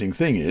surprising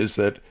thing is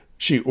that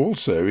she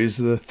also is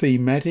the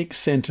thematic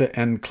centre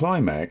and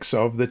climax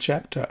of the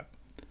chapter.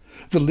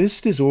 The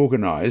list is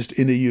organised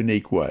in a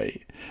unique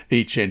way.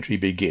 Each entry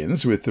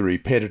begins with the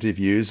repetitive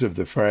use of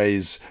the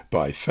phrase,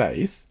 by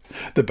faith.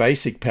 The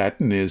basic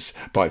pattern is,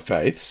 by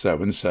faith,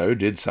 so-and-so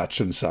did such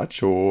and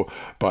such, or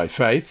by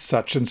faith,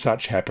 such and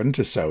such happened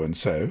to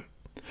so-and-so.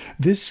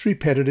 This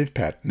repetitive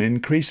pattern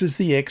increases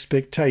the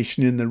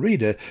expectation in the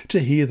reader to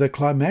hear the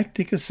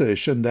climactic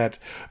assertion that,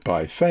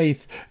 by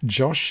faith,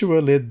 Joshua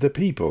led the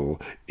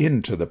people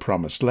into the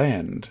promised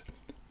land.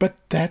 But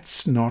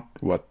that's not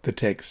what the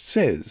text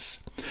says.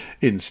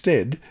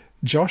 Instead,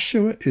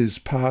 Joshua is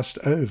passed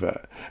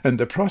over, and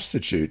the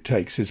prostitute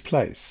takes his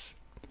place.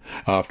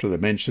 After the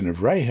mention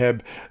of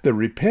Rahab, the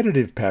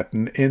repetitive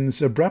pattern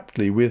ends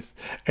abruptly with,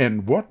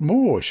 "And what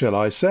more shall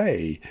I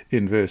say?"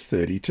 in verse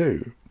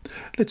 32.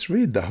 Let's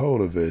read the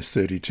whole of verse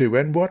 32.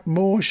 "And what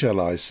more shall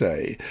I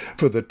say?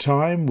 For the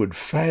time would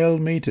fail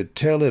me to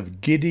tell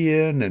of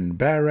Gideon and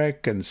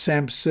Barak and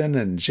Samson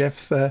and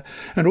Jephthah,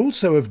 and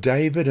also of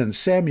David and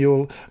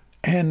Samuel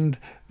and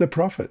the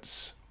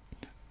prophets."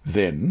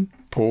 Then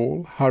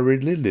Paul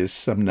hurriedly lists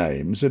some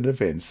names and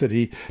events that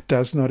he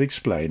does not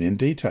explain in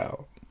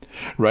detail.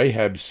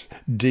 Rahab's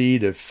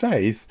deed of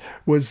faith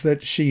was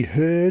that she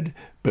heard,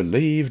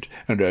 believed,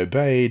 and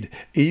obeyed,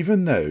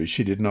 even though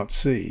she did not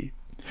see.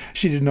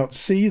 She did not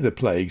see the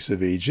plagues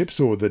of Egypt,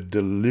 or the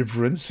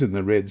deliverance in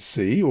the Red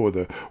Sea, or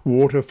the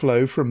water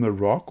flow from the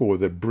rock, or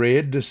the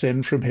bread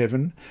descend from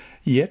heaven,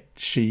 yet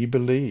she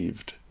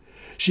believed.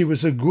 She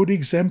was a good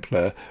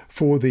exemplar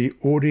for the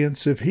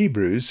audience of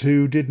Hebrews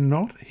who did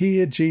not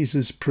hear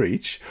Jesus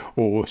preach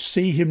or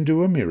see him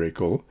do a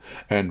miracle,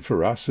 and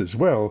for us as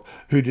well,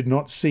 who did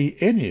not see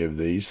any of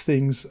these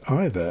things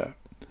either.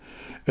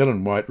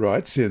 Ellen White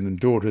writes in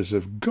Daughters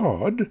of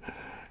God,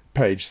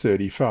 page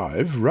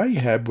 35,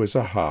 Rahab was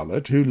a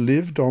harlot who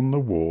lived on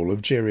the wall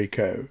of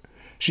Jericho.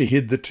 She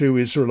hid the 2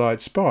 Israelite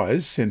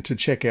spies sent to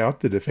check out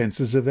the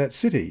defences of that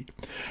city.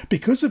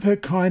 Because of her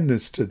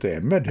kindness to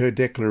them and her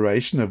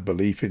declaration of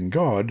belief in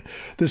God,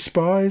 the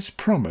spies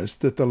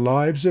promised that the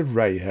lives of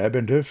Rahab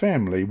and her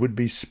family would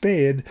be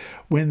spared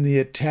when the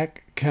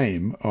attack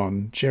came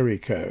on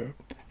Jericho.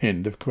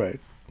 End of quote.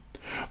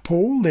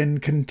 Paul then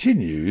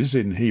continues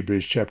in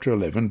Hebrews chapter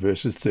 11,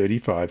 verses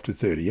 35 to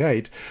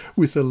 38,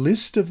 with a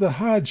list of the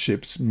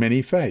hardships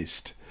many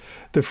faced.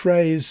 The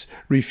phrase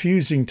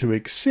refusing to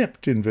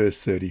accept in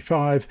verse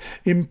 35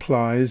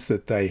 implies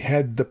that they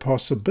had the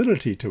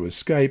possibility to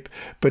escape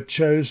but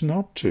chose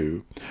not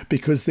to,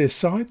 because their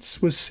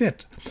sights were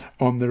set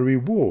on the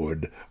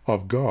reward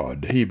of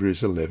God.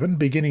 Hebrews 11,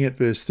 beginning at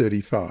verse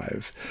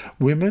 35.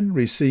 Women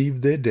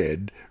received their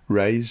dead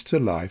raised to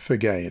life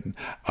again.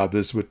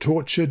 Others were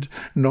tortured,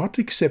 not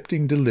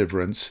accepting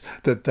deliverance,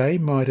 that they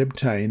might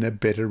obtain a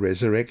better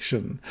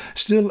resurrection.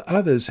 Still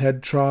others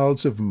had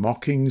trials of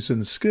mockings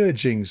and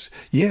scourgings,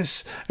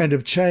 yes, and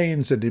of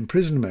chains and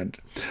imprisonment.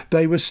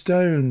 They were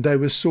stoned, they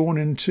were sawn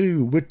in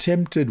two, were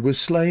tempted, were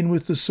slain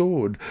with the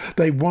sword.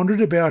 They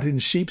wandered about in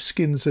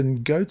sheepskins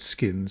and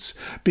goatskins,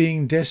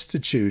 being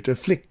destitute,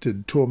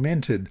 afflicted,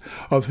 tormented,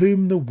 of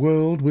whom the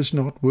world was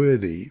not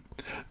worthy.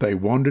 They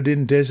wandered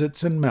in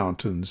deserts and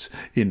mountains,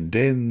 in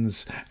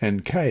dens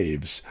and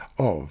caves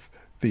of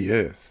the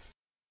earth.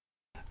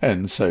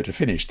 And so to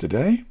finish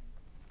today,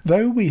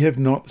 though we have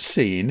not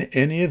seen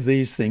any of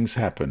these things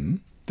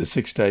happen, the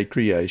six-day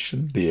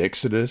creation, the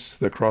Exodus,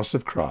 the cross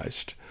of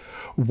Christ,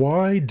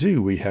 why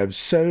do we have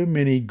so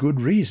many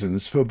good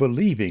reasons for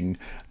believing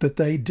that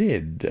they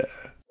did?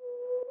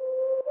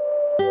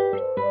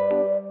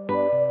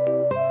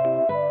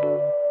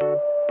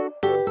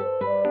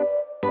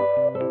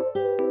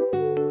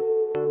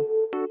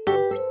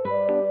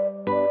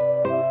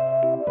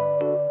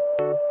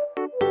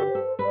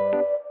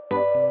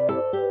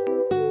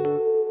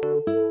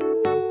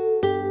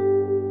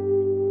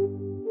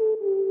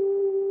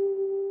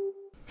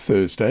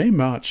 Thursday,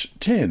 March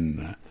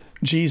 10.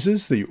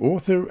 Jesus, the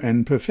author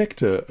and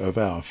perfecter of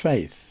our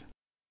faith.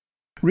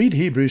 Read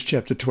Hebrews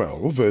chapter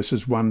 12,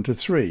 verses 1 to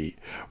 3.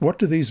 What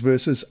do these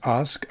verses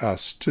ask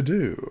us to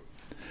do?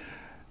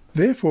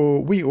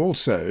 Therefore we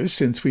also,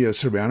 since we are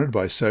surrounded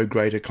by so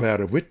great a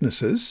cloud of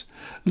witnesses,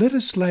 let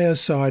us lay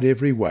aside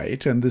every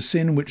weight and the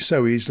sin which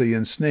so easily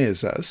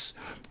ensnares us,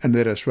 and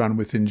let us run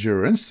with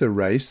endurance the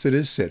race that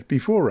is set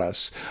before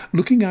us,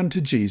 looking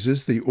unto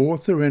Jesus, the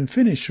author and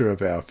finisher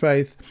of our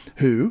faith,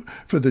 who,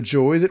 for the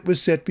joy that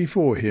was set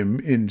before him,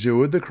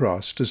 endured the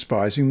cross,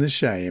 despising the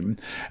shame,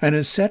 and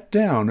has sat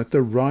down at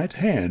the right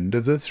hand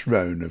of the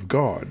throne of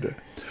God.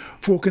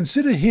 For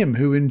consider him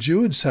who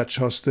endured such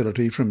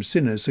hostility from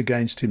sinners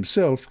against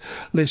himself,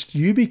 lest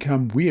you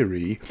become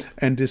weary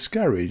and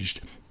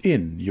discouraged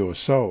in your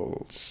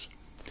souls.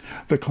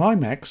 The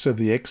climax of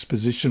the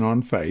exposition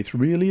on faith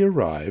really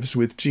arrives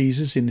with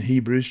Jesus in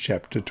Hebrews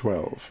chapter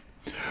 12.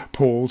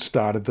 Paul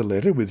started the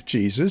letter with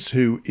Jesus,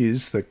 who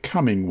is the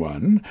coming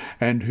one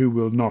and who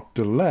will not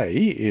delay,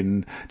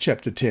 in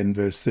chapter 10,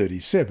 verse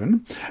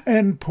 37,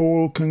 and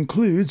Paul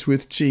concludes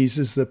with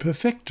Jesus, the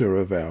perfecter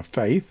of our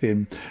faith,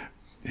 in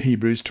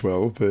Hebrews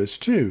 12, verse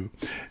 2.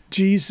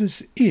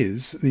 Jesus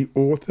is the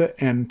author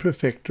and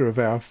perfecter of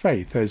our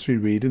faith, as we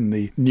read in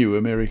the New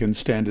American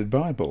Standard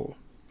Bible.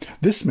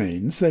 This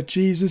means that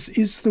Jesus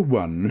is the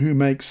one who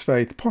makes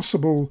faith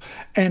possible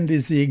and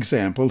is the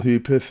example who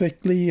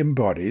perfectly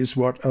embodies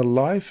what a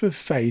life of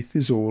faith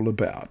is all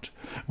about.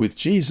 With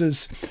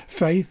Jesus,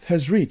 faith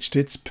has reached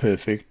its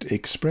perfect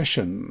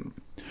expression.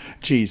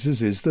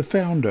 Jesus is the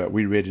founder,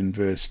 we read in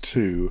verse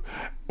 2,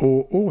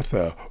 or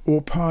author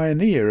or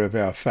pioneer of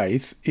our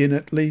faith in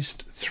at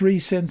least three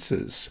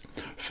senses.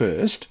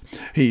 First,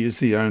 he is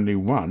the only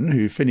one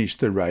who finished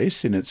the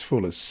race in its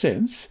fullest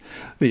sense.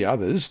 The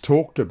others,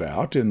 talked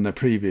about in the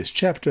previous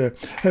chapter,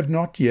 have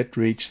not yet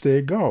reached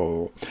their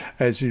goal,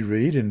 as we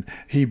read in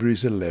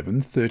Hebrews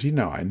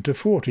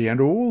 11:39-40,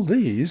 and all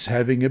these,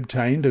 having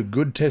obtained a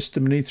good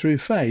testimony through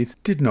faith,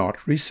 did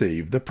not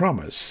receive the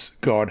promise,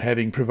 God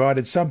having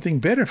provided something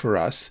better for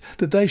us,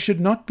 that they should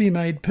not be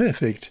made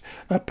perfect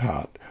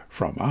apart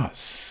from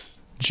us.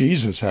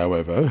 Jesus,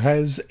 however,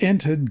 has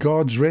entered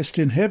God's rest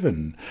in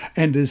heaven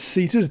and is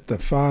seated at the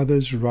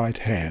Father's right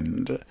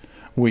hand.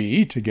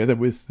 We, together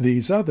with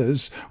these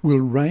others, will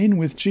reign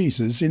with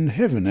Jesus in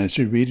heaven, as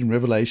we read in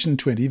Revelation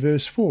 20,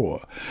 verse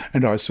 4.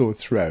 And I saw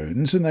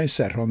thrones, and they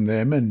sat on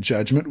them, and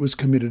judgment was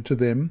committed to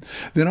them.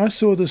 Then I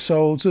saw the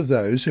souls of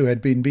those who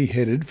had been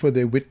beheaded for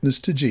their witness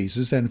to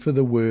Jesus and for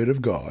the word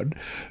of God,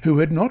 who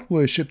had not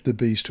worshipped the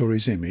beast or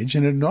his image,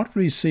 and had not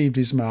received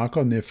his mark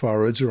on their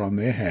foreheads or on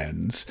their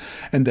hands.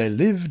 And they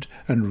lived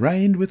and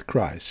reigned with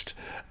Christ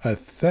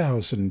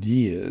 1,000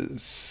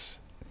 years.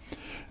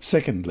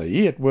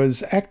 Secondly, it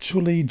was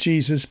actually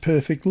Jesus'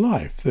 perfect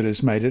life that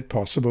has made it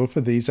possible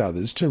for these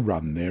others to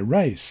run their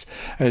race,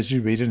 as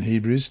you read in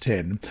Hebrews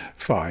 10,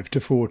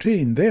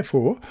 5-14.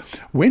 Therefore,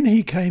 when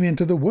he came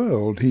into the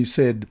world, he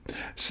said,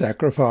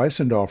 Sacrifice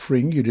and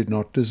offering you did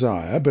not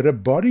desire, but a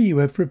body you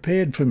have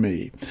prepared for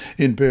me.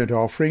 In burnt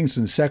offerings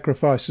and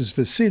sacrifices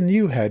for sin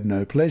you had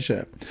no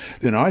pleasure.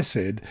 Then I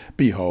said,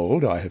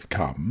 Behold, I have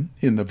come.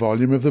 In the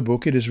volume of the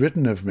book it is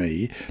written of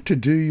me, to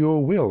do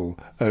your will,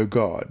 O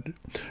God.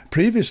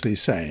 Previously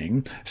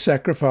saying,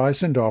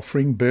 Sacrifice and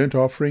offering, burnt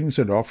offerings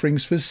and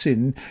offerings for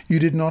sin you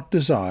did not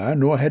desire,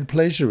 nor had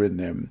pleasure in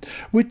them,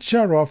 which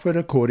are offered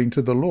according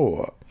to the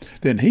law.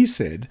 Then he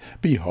said,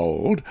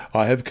 Behold,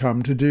 I have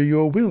come to do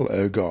your will,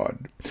 O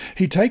God.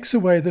 He takes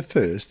away the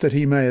first, that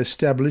he may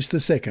establish the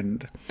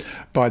second.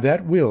 By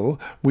that will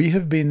we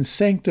have been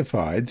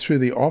sanctified through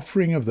the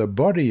offering of the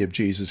body of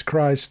Jesus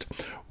Christ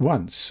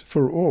once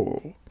for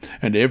all.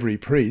 And every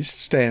priest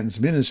stands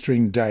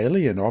ministering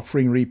daily and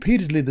offering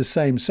repeatedly the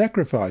same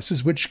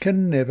sacrifices which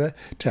can never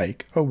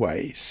take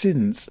away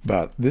sins.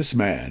 But this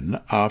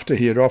man, after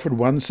he had offered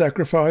one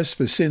sacrifice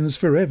for sins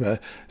forever,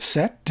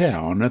 sat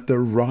down at the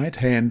right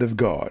hand of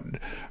God.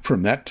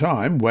 From that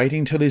time,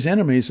 waiting till his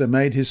enemies are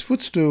made his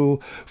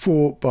footstool,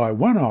 for by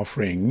one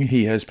offering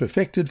he has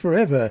perfected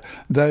forever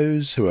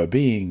those who are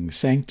being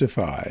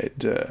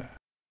sanctified.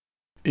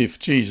 If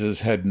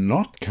Jesus had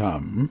not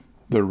come,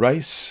 the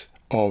race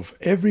of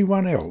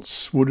everyone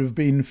else would have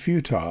been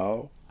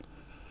futile.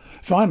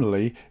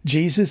 Finally,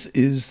 Jesus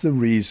is the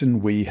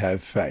reason we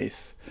have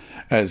faith.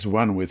 As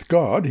one with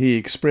God, he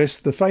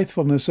expressed the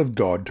faithfulness of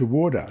God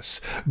toward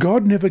us.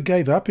 God never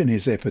gave up in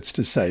his efforts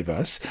to save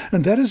us,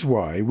 and that is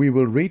why we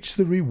will reach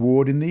the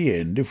reward in the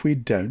end if we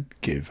don't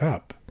give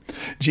up.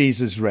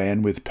 Jesus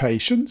ran with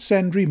patience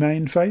and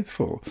remained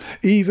faithful,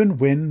 even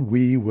when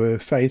we were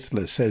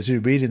faithless, as you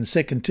read in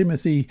 2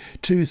 Timothy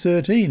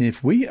 2:13.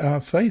 If we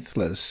are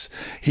faithless,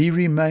 he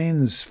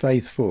remains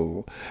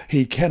faithful.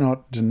 He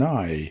cannot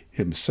deny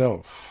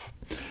himself.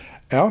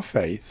 Our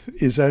faith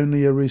is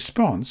only a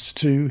response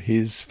to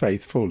his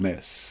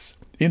faithfulness.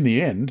 In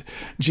the end,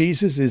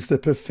 Jesus is the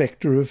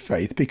perfecter of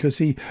faith because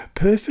he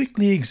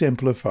perfectly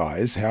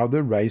exemplifies how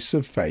the race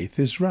of faith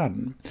is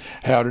run.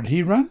 How did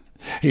he run?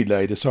 He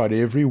laid aside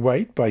every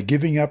weight by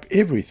giving up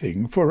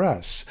everything for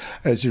us,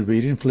 as you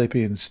read in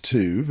Philippians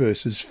 2,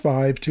 verses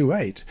 5 to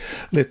 8.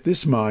 Let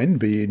this mind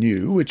be in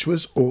you, which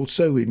was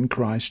also in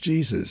Christ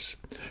Jesus,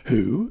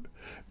 who,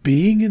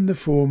 being in the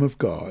form of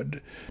God,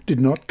 did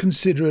not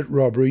consider it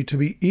robbery to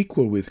be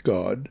equal with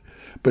God,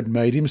 but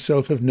made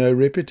himself of no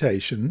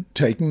reputation,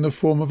 taking the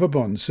form of a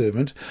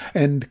bondservant,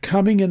 and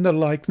coming in the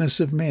likeness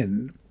of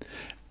men.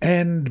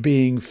 And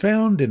being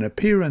found in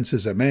appearance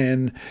as a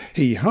man,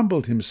 he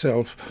humbled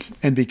himself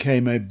and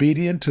became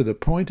obedient to the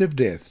point of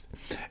death,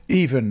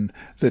 even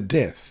the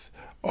death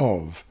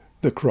of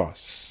the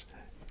cross.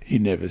 He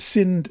never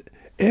sinned,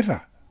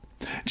 ever.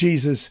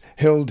 Jesus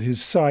held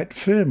his sight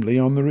firmly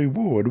on the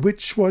reward,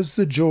 which was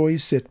the joy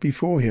set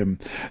before him,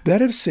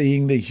 that of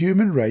seeing the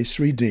human race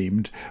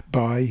redeemed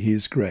by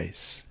his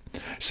grace.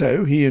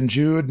 So he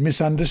endured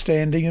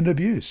misunderstanding and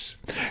abuse.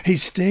 He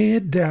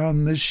stared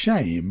down the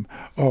shame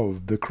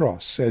of the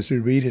cross, as we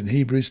read in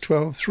Hebrews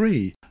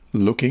 12:3.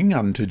 Looking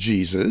unto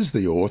Jesus,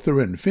 the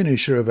author and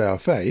finisher of our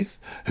faith,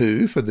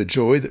 who, for the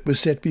joy that was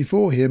set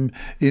before him,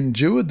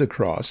 endured the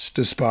cross,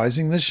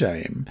 despising the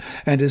shame,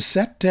 and is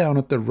sat down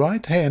at the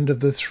right hand of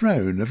the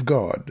throne of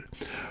God.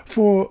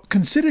 For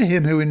consider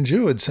him who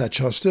endured such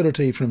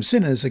hostility from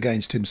sinners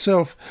against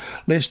himself,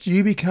 lest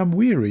you become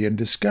weary and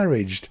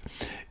discouraged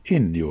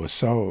in your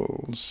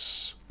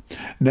souls.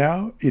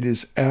 Now it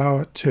is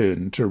our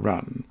turn to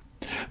run.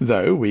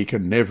 Though we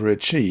can never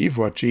achieve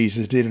what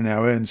Jesus did in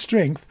our own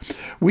strength,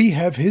 we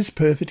have his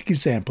perfect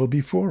example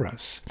before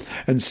us.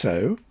 And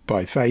so,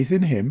 by faith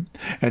in him,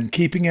 and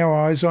keeping our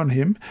eyes on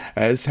him,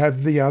 as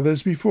have the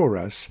others before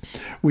us,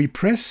 we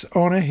press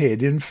on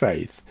ahead in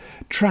faith,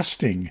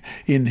 trusting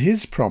in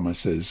his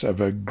promises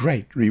of a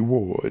great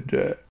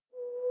reward.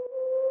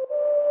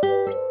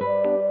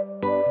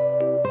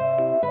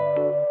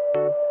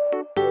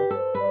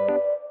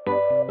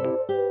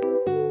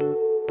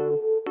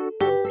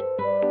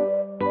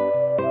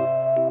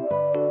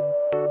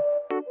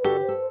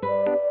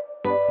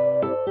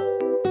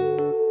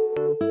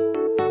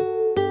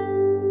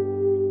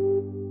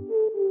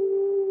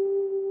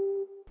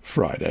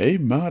 Friday,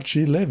 March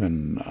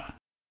 11.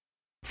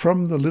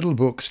 From the little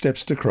book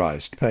Steps to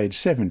Christ, page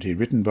 70,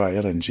 written by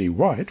Ellen G.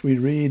 White, we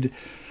read,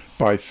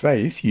 By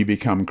faith you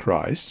become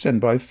Christ's, and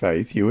by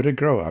faith you are to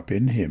grow up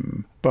in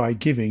him, by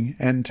giving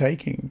and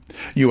taking.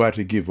 You are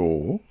to give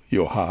all,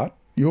 your heart,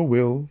 your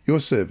will,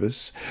 your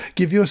service.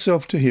 Give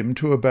yourself to him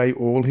to obey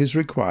all his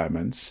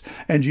requirements,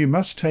 and you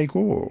must take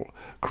all,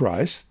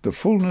 Christ, the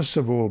fullness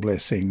of all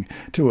blessing,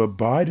 to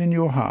abide in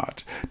your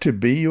heart, to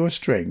be your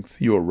strength,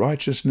 your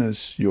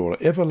righteousness, your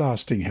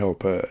everlasting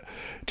helper,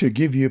 to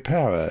give you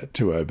power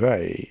to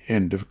obey."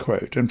 End of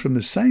quote. And from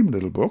the same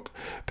little book,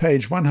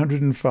 page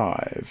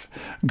 105,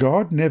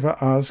 God never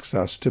asks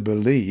us to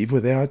believe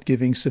without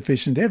giving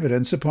sufficient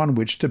evidence upon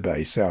which to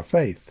base our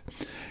faith.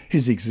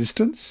 His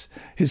existence,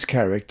 his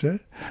character,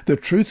 the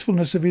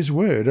truthfulness of his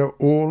word are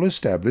all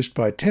established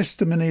by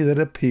testimony that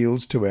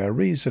appeals to our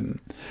reason,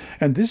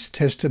 and this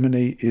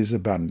testimony is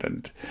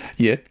abundant.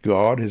 Yet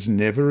God has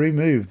never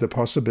removed the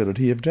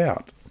possibility of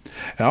doubt.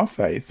 Our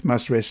faith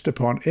must rest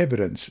upon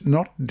evidence,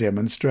 not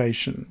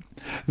demonstration.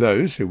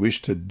 Those who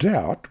wish to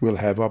doubt will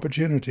have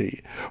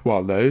opportunity,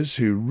 while those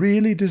who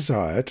really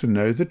desire to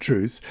know the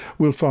truth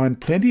will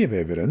find plenty of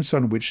evidence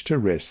on which to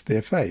rest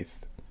their faith.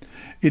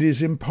 It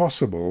is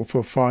impossible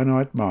for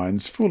finite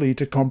minds fully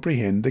to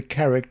comprehend the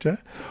character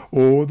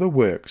or the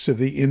works of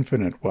the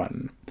Infinite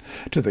One.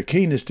 To the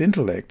keenest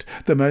intellect,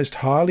 the most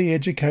highly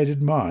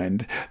educated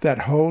mind, that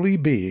holy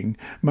being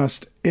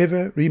must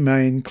ever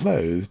remain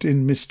clothed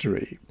in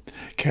mystery.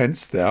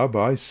 Canst thou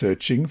by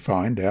searching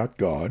find out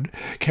God?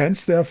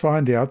 Canst thou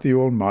find out the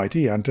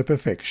Almighty unto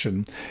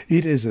perfection?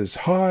 It is as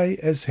high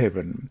as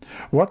heaven.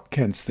 What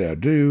canst thou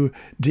do?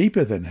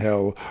 Deeper than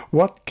hell.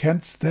 What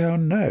canst thou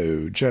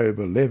know? Job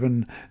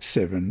 11,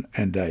 7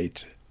 and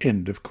 8.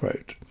 End of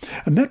quote.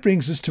 And that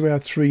brings us to our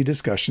 3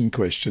 discussion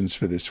questions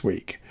for this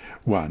week.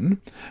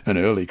 1. An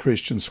early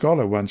Christian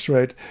scholar once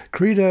wrote,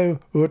 Credo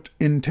ut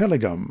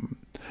intelligam.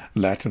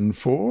 Latin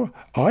for,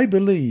 I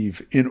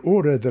believe in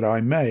order that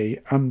I may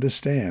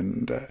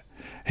understand.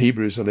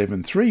 Hebrews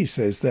 11:3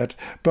 says that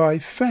by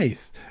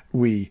faith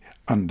we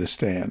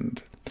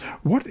understand.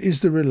 What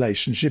is the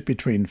relationship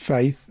between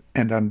faith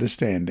and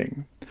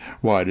understanding?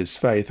 Why does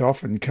faith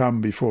often come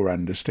before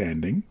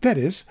understanding? That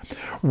is,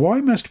 why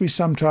must we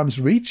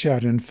sometimes reach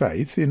out in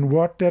faith in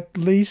what, at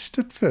least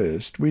at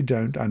first, we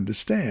don't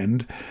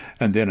understand,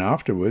 and then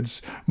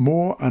afterwards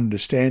more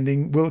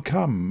understanding will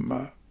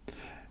come?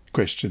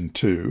 Question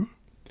 2.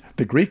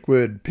 The Greek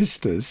word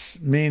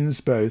pistis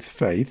means both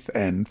faith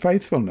and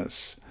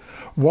faithfulness.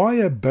 Why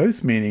are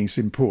both meanings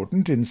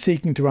important in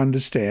seeking to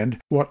understand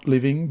what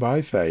living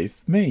by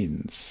faith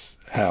means?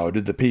 How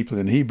did the people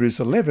in Hebrews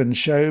 11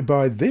 show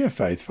by their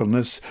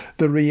faithfulness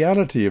the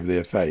reality of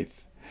their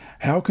faith?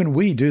 How can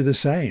we do the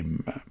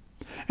same?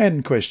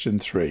 And question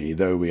 3,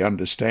 though we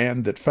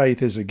understand that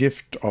faith is a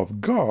gift of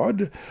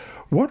God,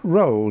 what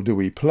role do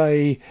we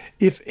play,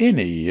 if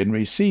any, in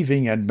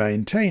receiving and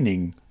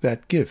maintaining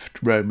that gift?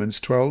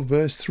 Romans 12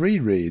 verse 3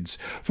 reads,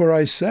 For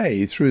I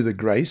say, through the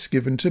grace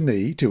given to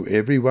me, to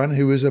everyone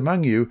who is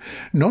among you,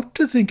 not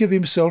to think of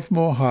himself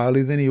more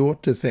highly than he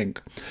ought to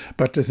think,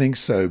 but to think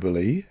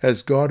soberly,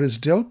 as God has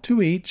dealt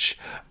to each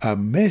a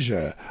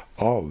measure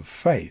of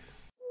faith.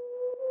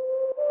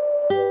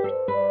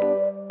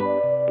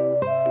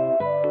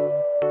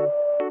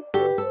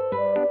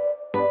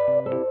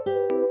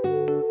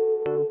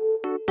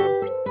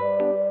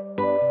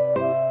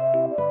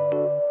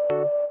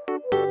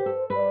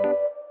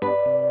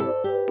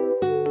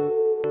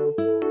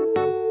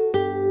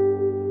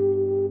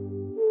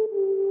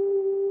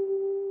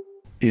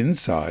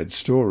 Inside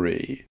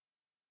Story.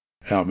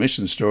 Our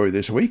mission story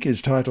this week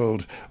is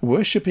titled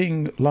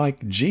Worshipping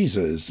Like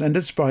Jesus, and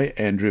it's by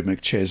Andrew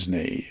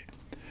McChesney.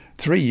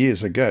 3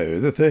 years ago,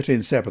 the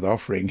 13th Sabbath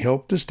Offering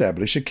helped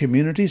establish a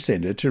community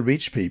centre to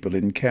reach people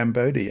in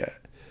Cambodia.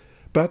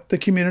 But the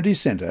community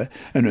centre,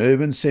 an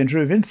urban centre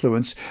of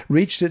influence,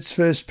 reached its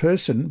first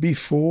person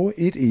before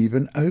it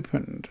even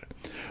opened.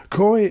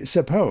 Khoi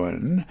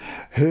Sapoan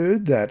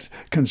heard that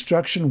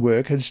construction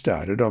work had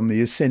started on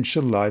the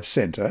Essential Life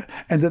Centre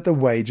and that the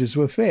wages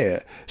were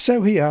fair,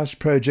 so he asked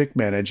project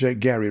manager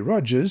Gary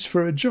Rogers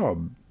for a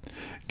job.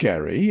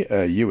 Gary,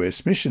 a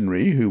US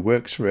missionary who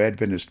works for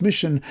Adventist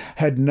Mission,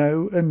 had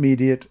no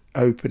immediate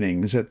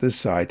openings at the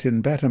site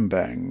in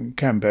Battambang,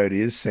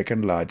 Cambodia's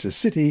second largest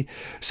city,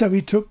 so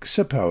he took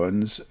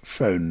Sapoan's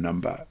phone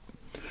number.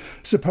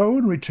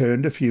 Sapoan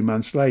returned a few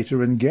months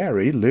later, and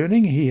Gary,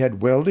 learning he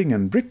had welding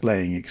and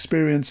bricklaying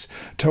experience,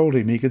 told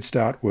him he could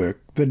start work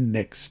the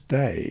next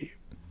day.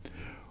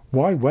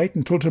 Why wait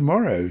until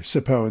tomorrow?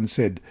 Sapoan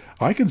said.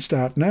 I can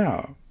start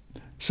now.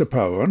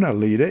 Sapoan, a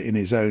leader in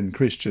his own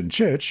Christian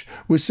church,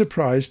 was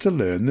surprised to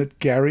learn that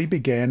Gary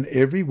began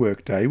every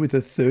workday with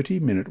a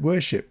 30-minute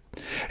worship.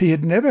 He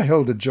had never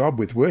held a job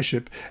with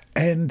worship,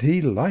 and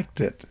he liked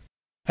it.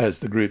 As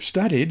the group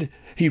studied,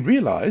 he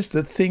realized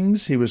that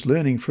things he was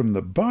learning from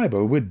the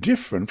Bible were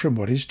different from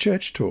what his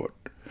church taught.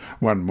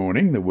 One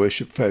morning, the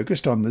worship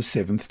focused on the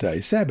seventh-day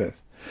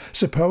Sabbath.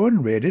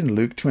 Sapoan read in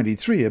Luke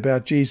 23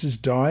 about Jesus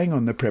dying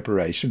on the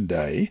preparation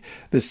day,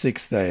 the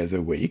 6th day of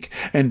the week,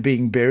 and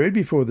being buried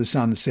before the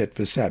sun set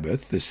for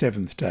Sabbath, the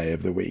 7th day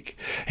of the week.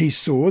 He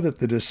saw that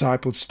the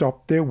disciples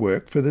stopped their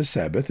work for the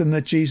Sabbath and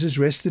that Jesus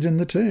rested in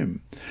the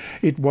tomb.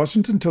 It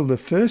wasn't until the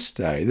first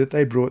day that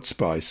they brought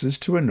spices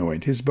to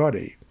anoint his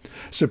body.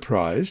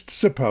 Surprised,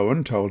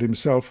 Sapoan told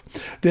himself,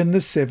 then the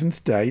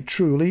 7th day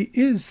truly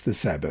is the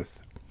Sabbath.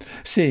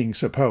 Seeing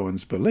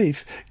Sapoan's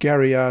belief,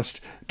 Gary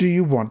asked, Do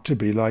you want to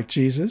be like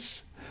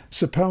Jesus?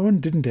 Sapoan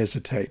didn't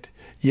hesitate.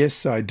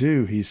 Yes, I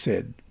do, he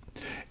said.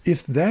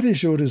 If that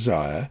is your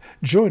desire,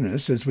 join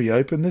us as we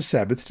open the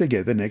Sabbath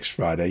together next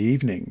Friday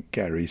evening,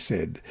 Gary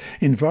said,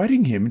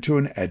 inviting him to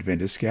an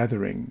Adventist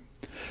gathering.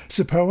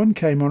 Sapoan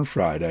came on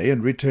Friday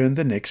and returned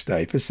the next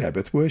day for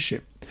Sabbath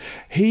worship.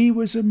 He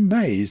was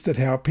amazed at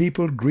how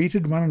people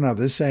greeted one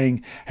another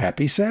saying,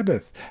 Happy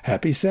Sabbath,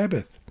 Happy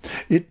Sabbath.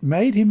 It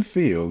made him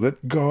feel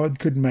that God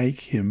could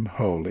make him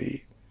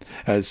holy.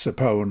 As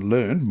Sapoan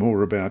learned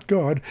more about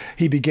God,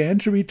 he began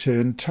to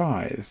return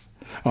tithe.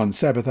 On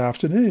Sabbath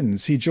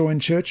afternoons, he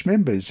joined church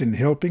members in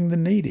helping the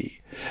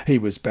needy. He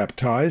was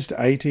baptized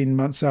 18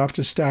 months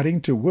after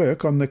starting to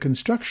work on the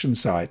construction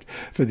site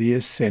for the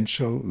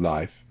Essential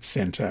Life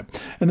Centre.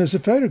 And there's a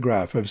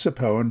photograph of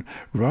Sapoan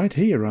right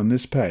here on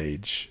this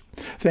page.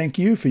 Thank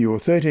you for your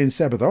 13th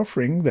Sabbath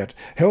offering that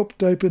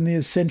helped open the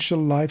Essential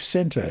Life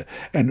Centre,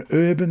 an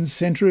urban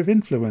centre of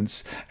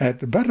influence at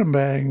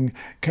Battambang,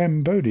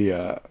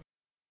 Cambodia.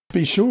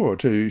 Be sure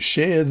to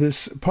share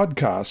this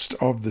podcast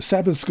of the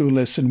Sabbath School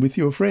lesson with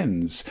your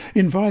friends.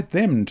 Invite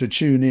them to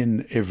tune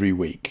in every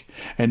week.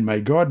 And may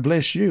God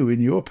bless you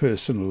in your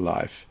personal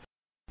life.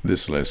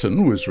 This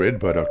lesson was read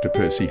by Dr.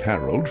 Percy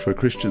Harrold for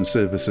Christian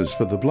Services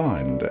for the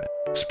Blind.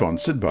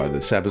 Sponsored by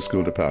the Sabbath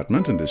School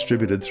Department and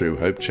distributed through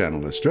Hope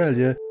Channel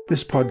Australia,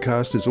 this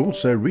podcast is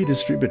also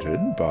redistributed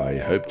by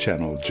Hope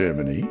Channel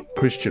Germany,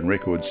 Christian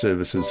Record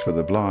Services for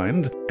the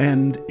Blind,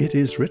 and It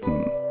Is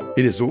Written.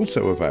 It is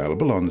also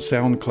available on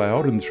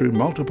SoundCloud and through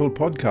multiple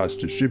podcast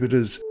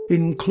distributors,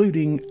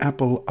 including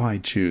Apple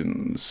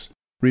iTunes.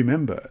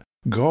 Remember,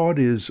 God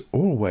is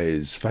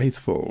always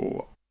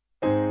faithful.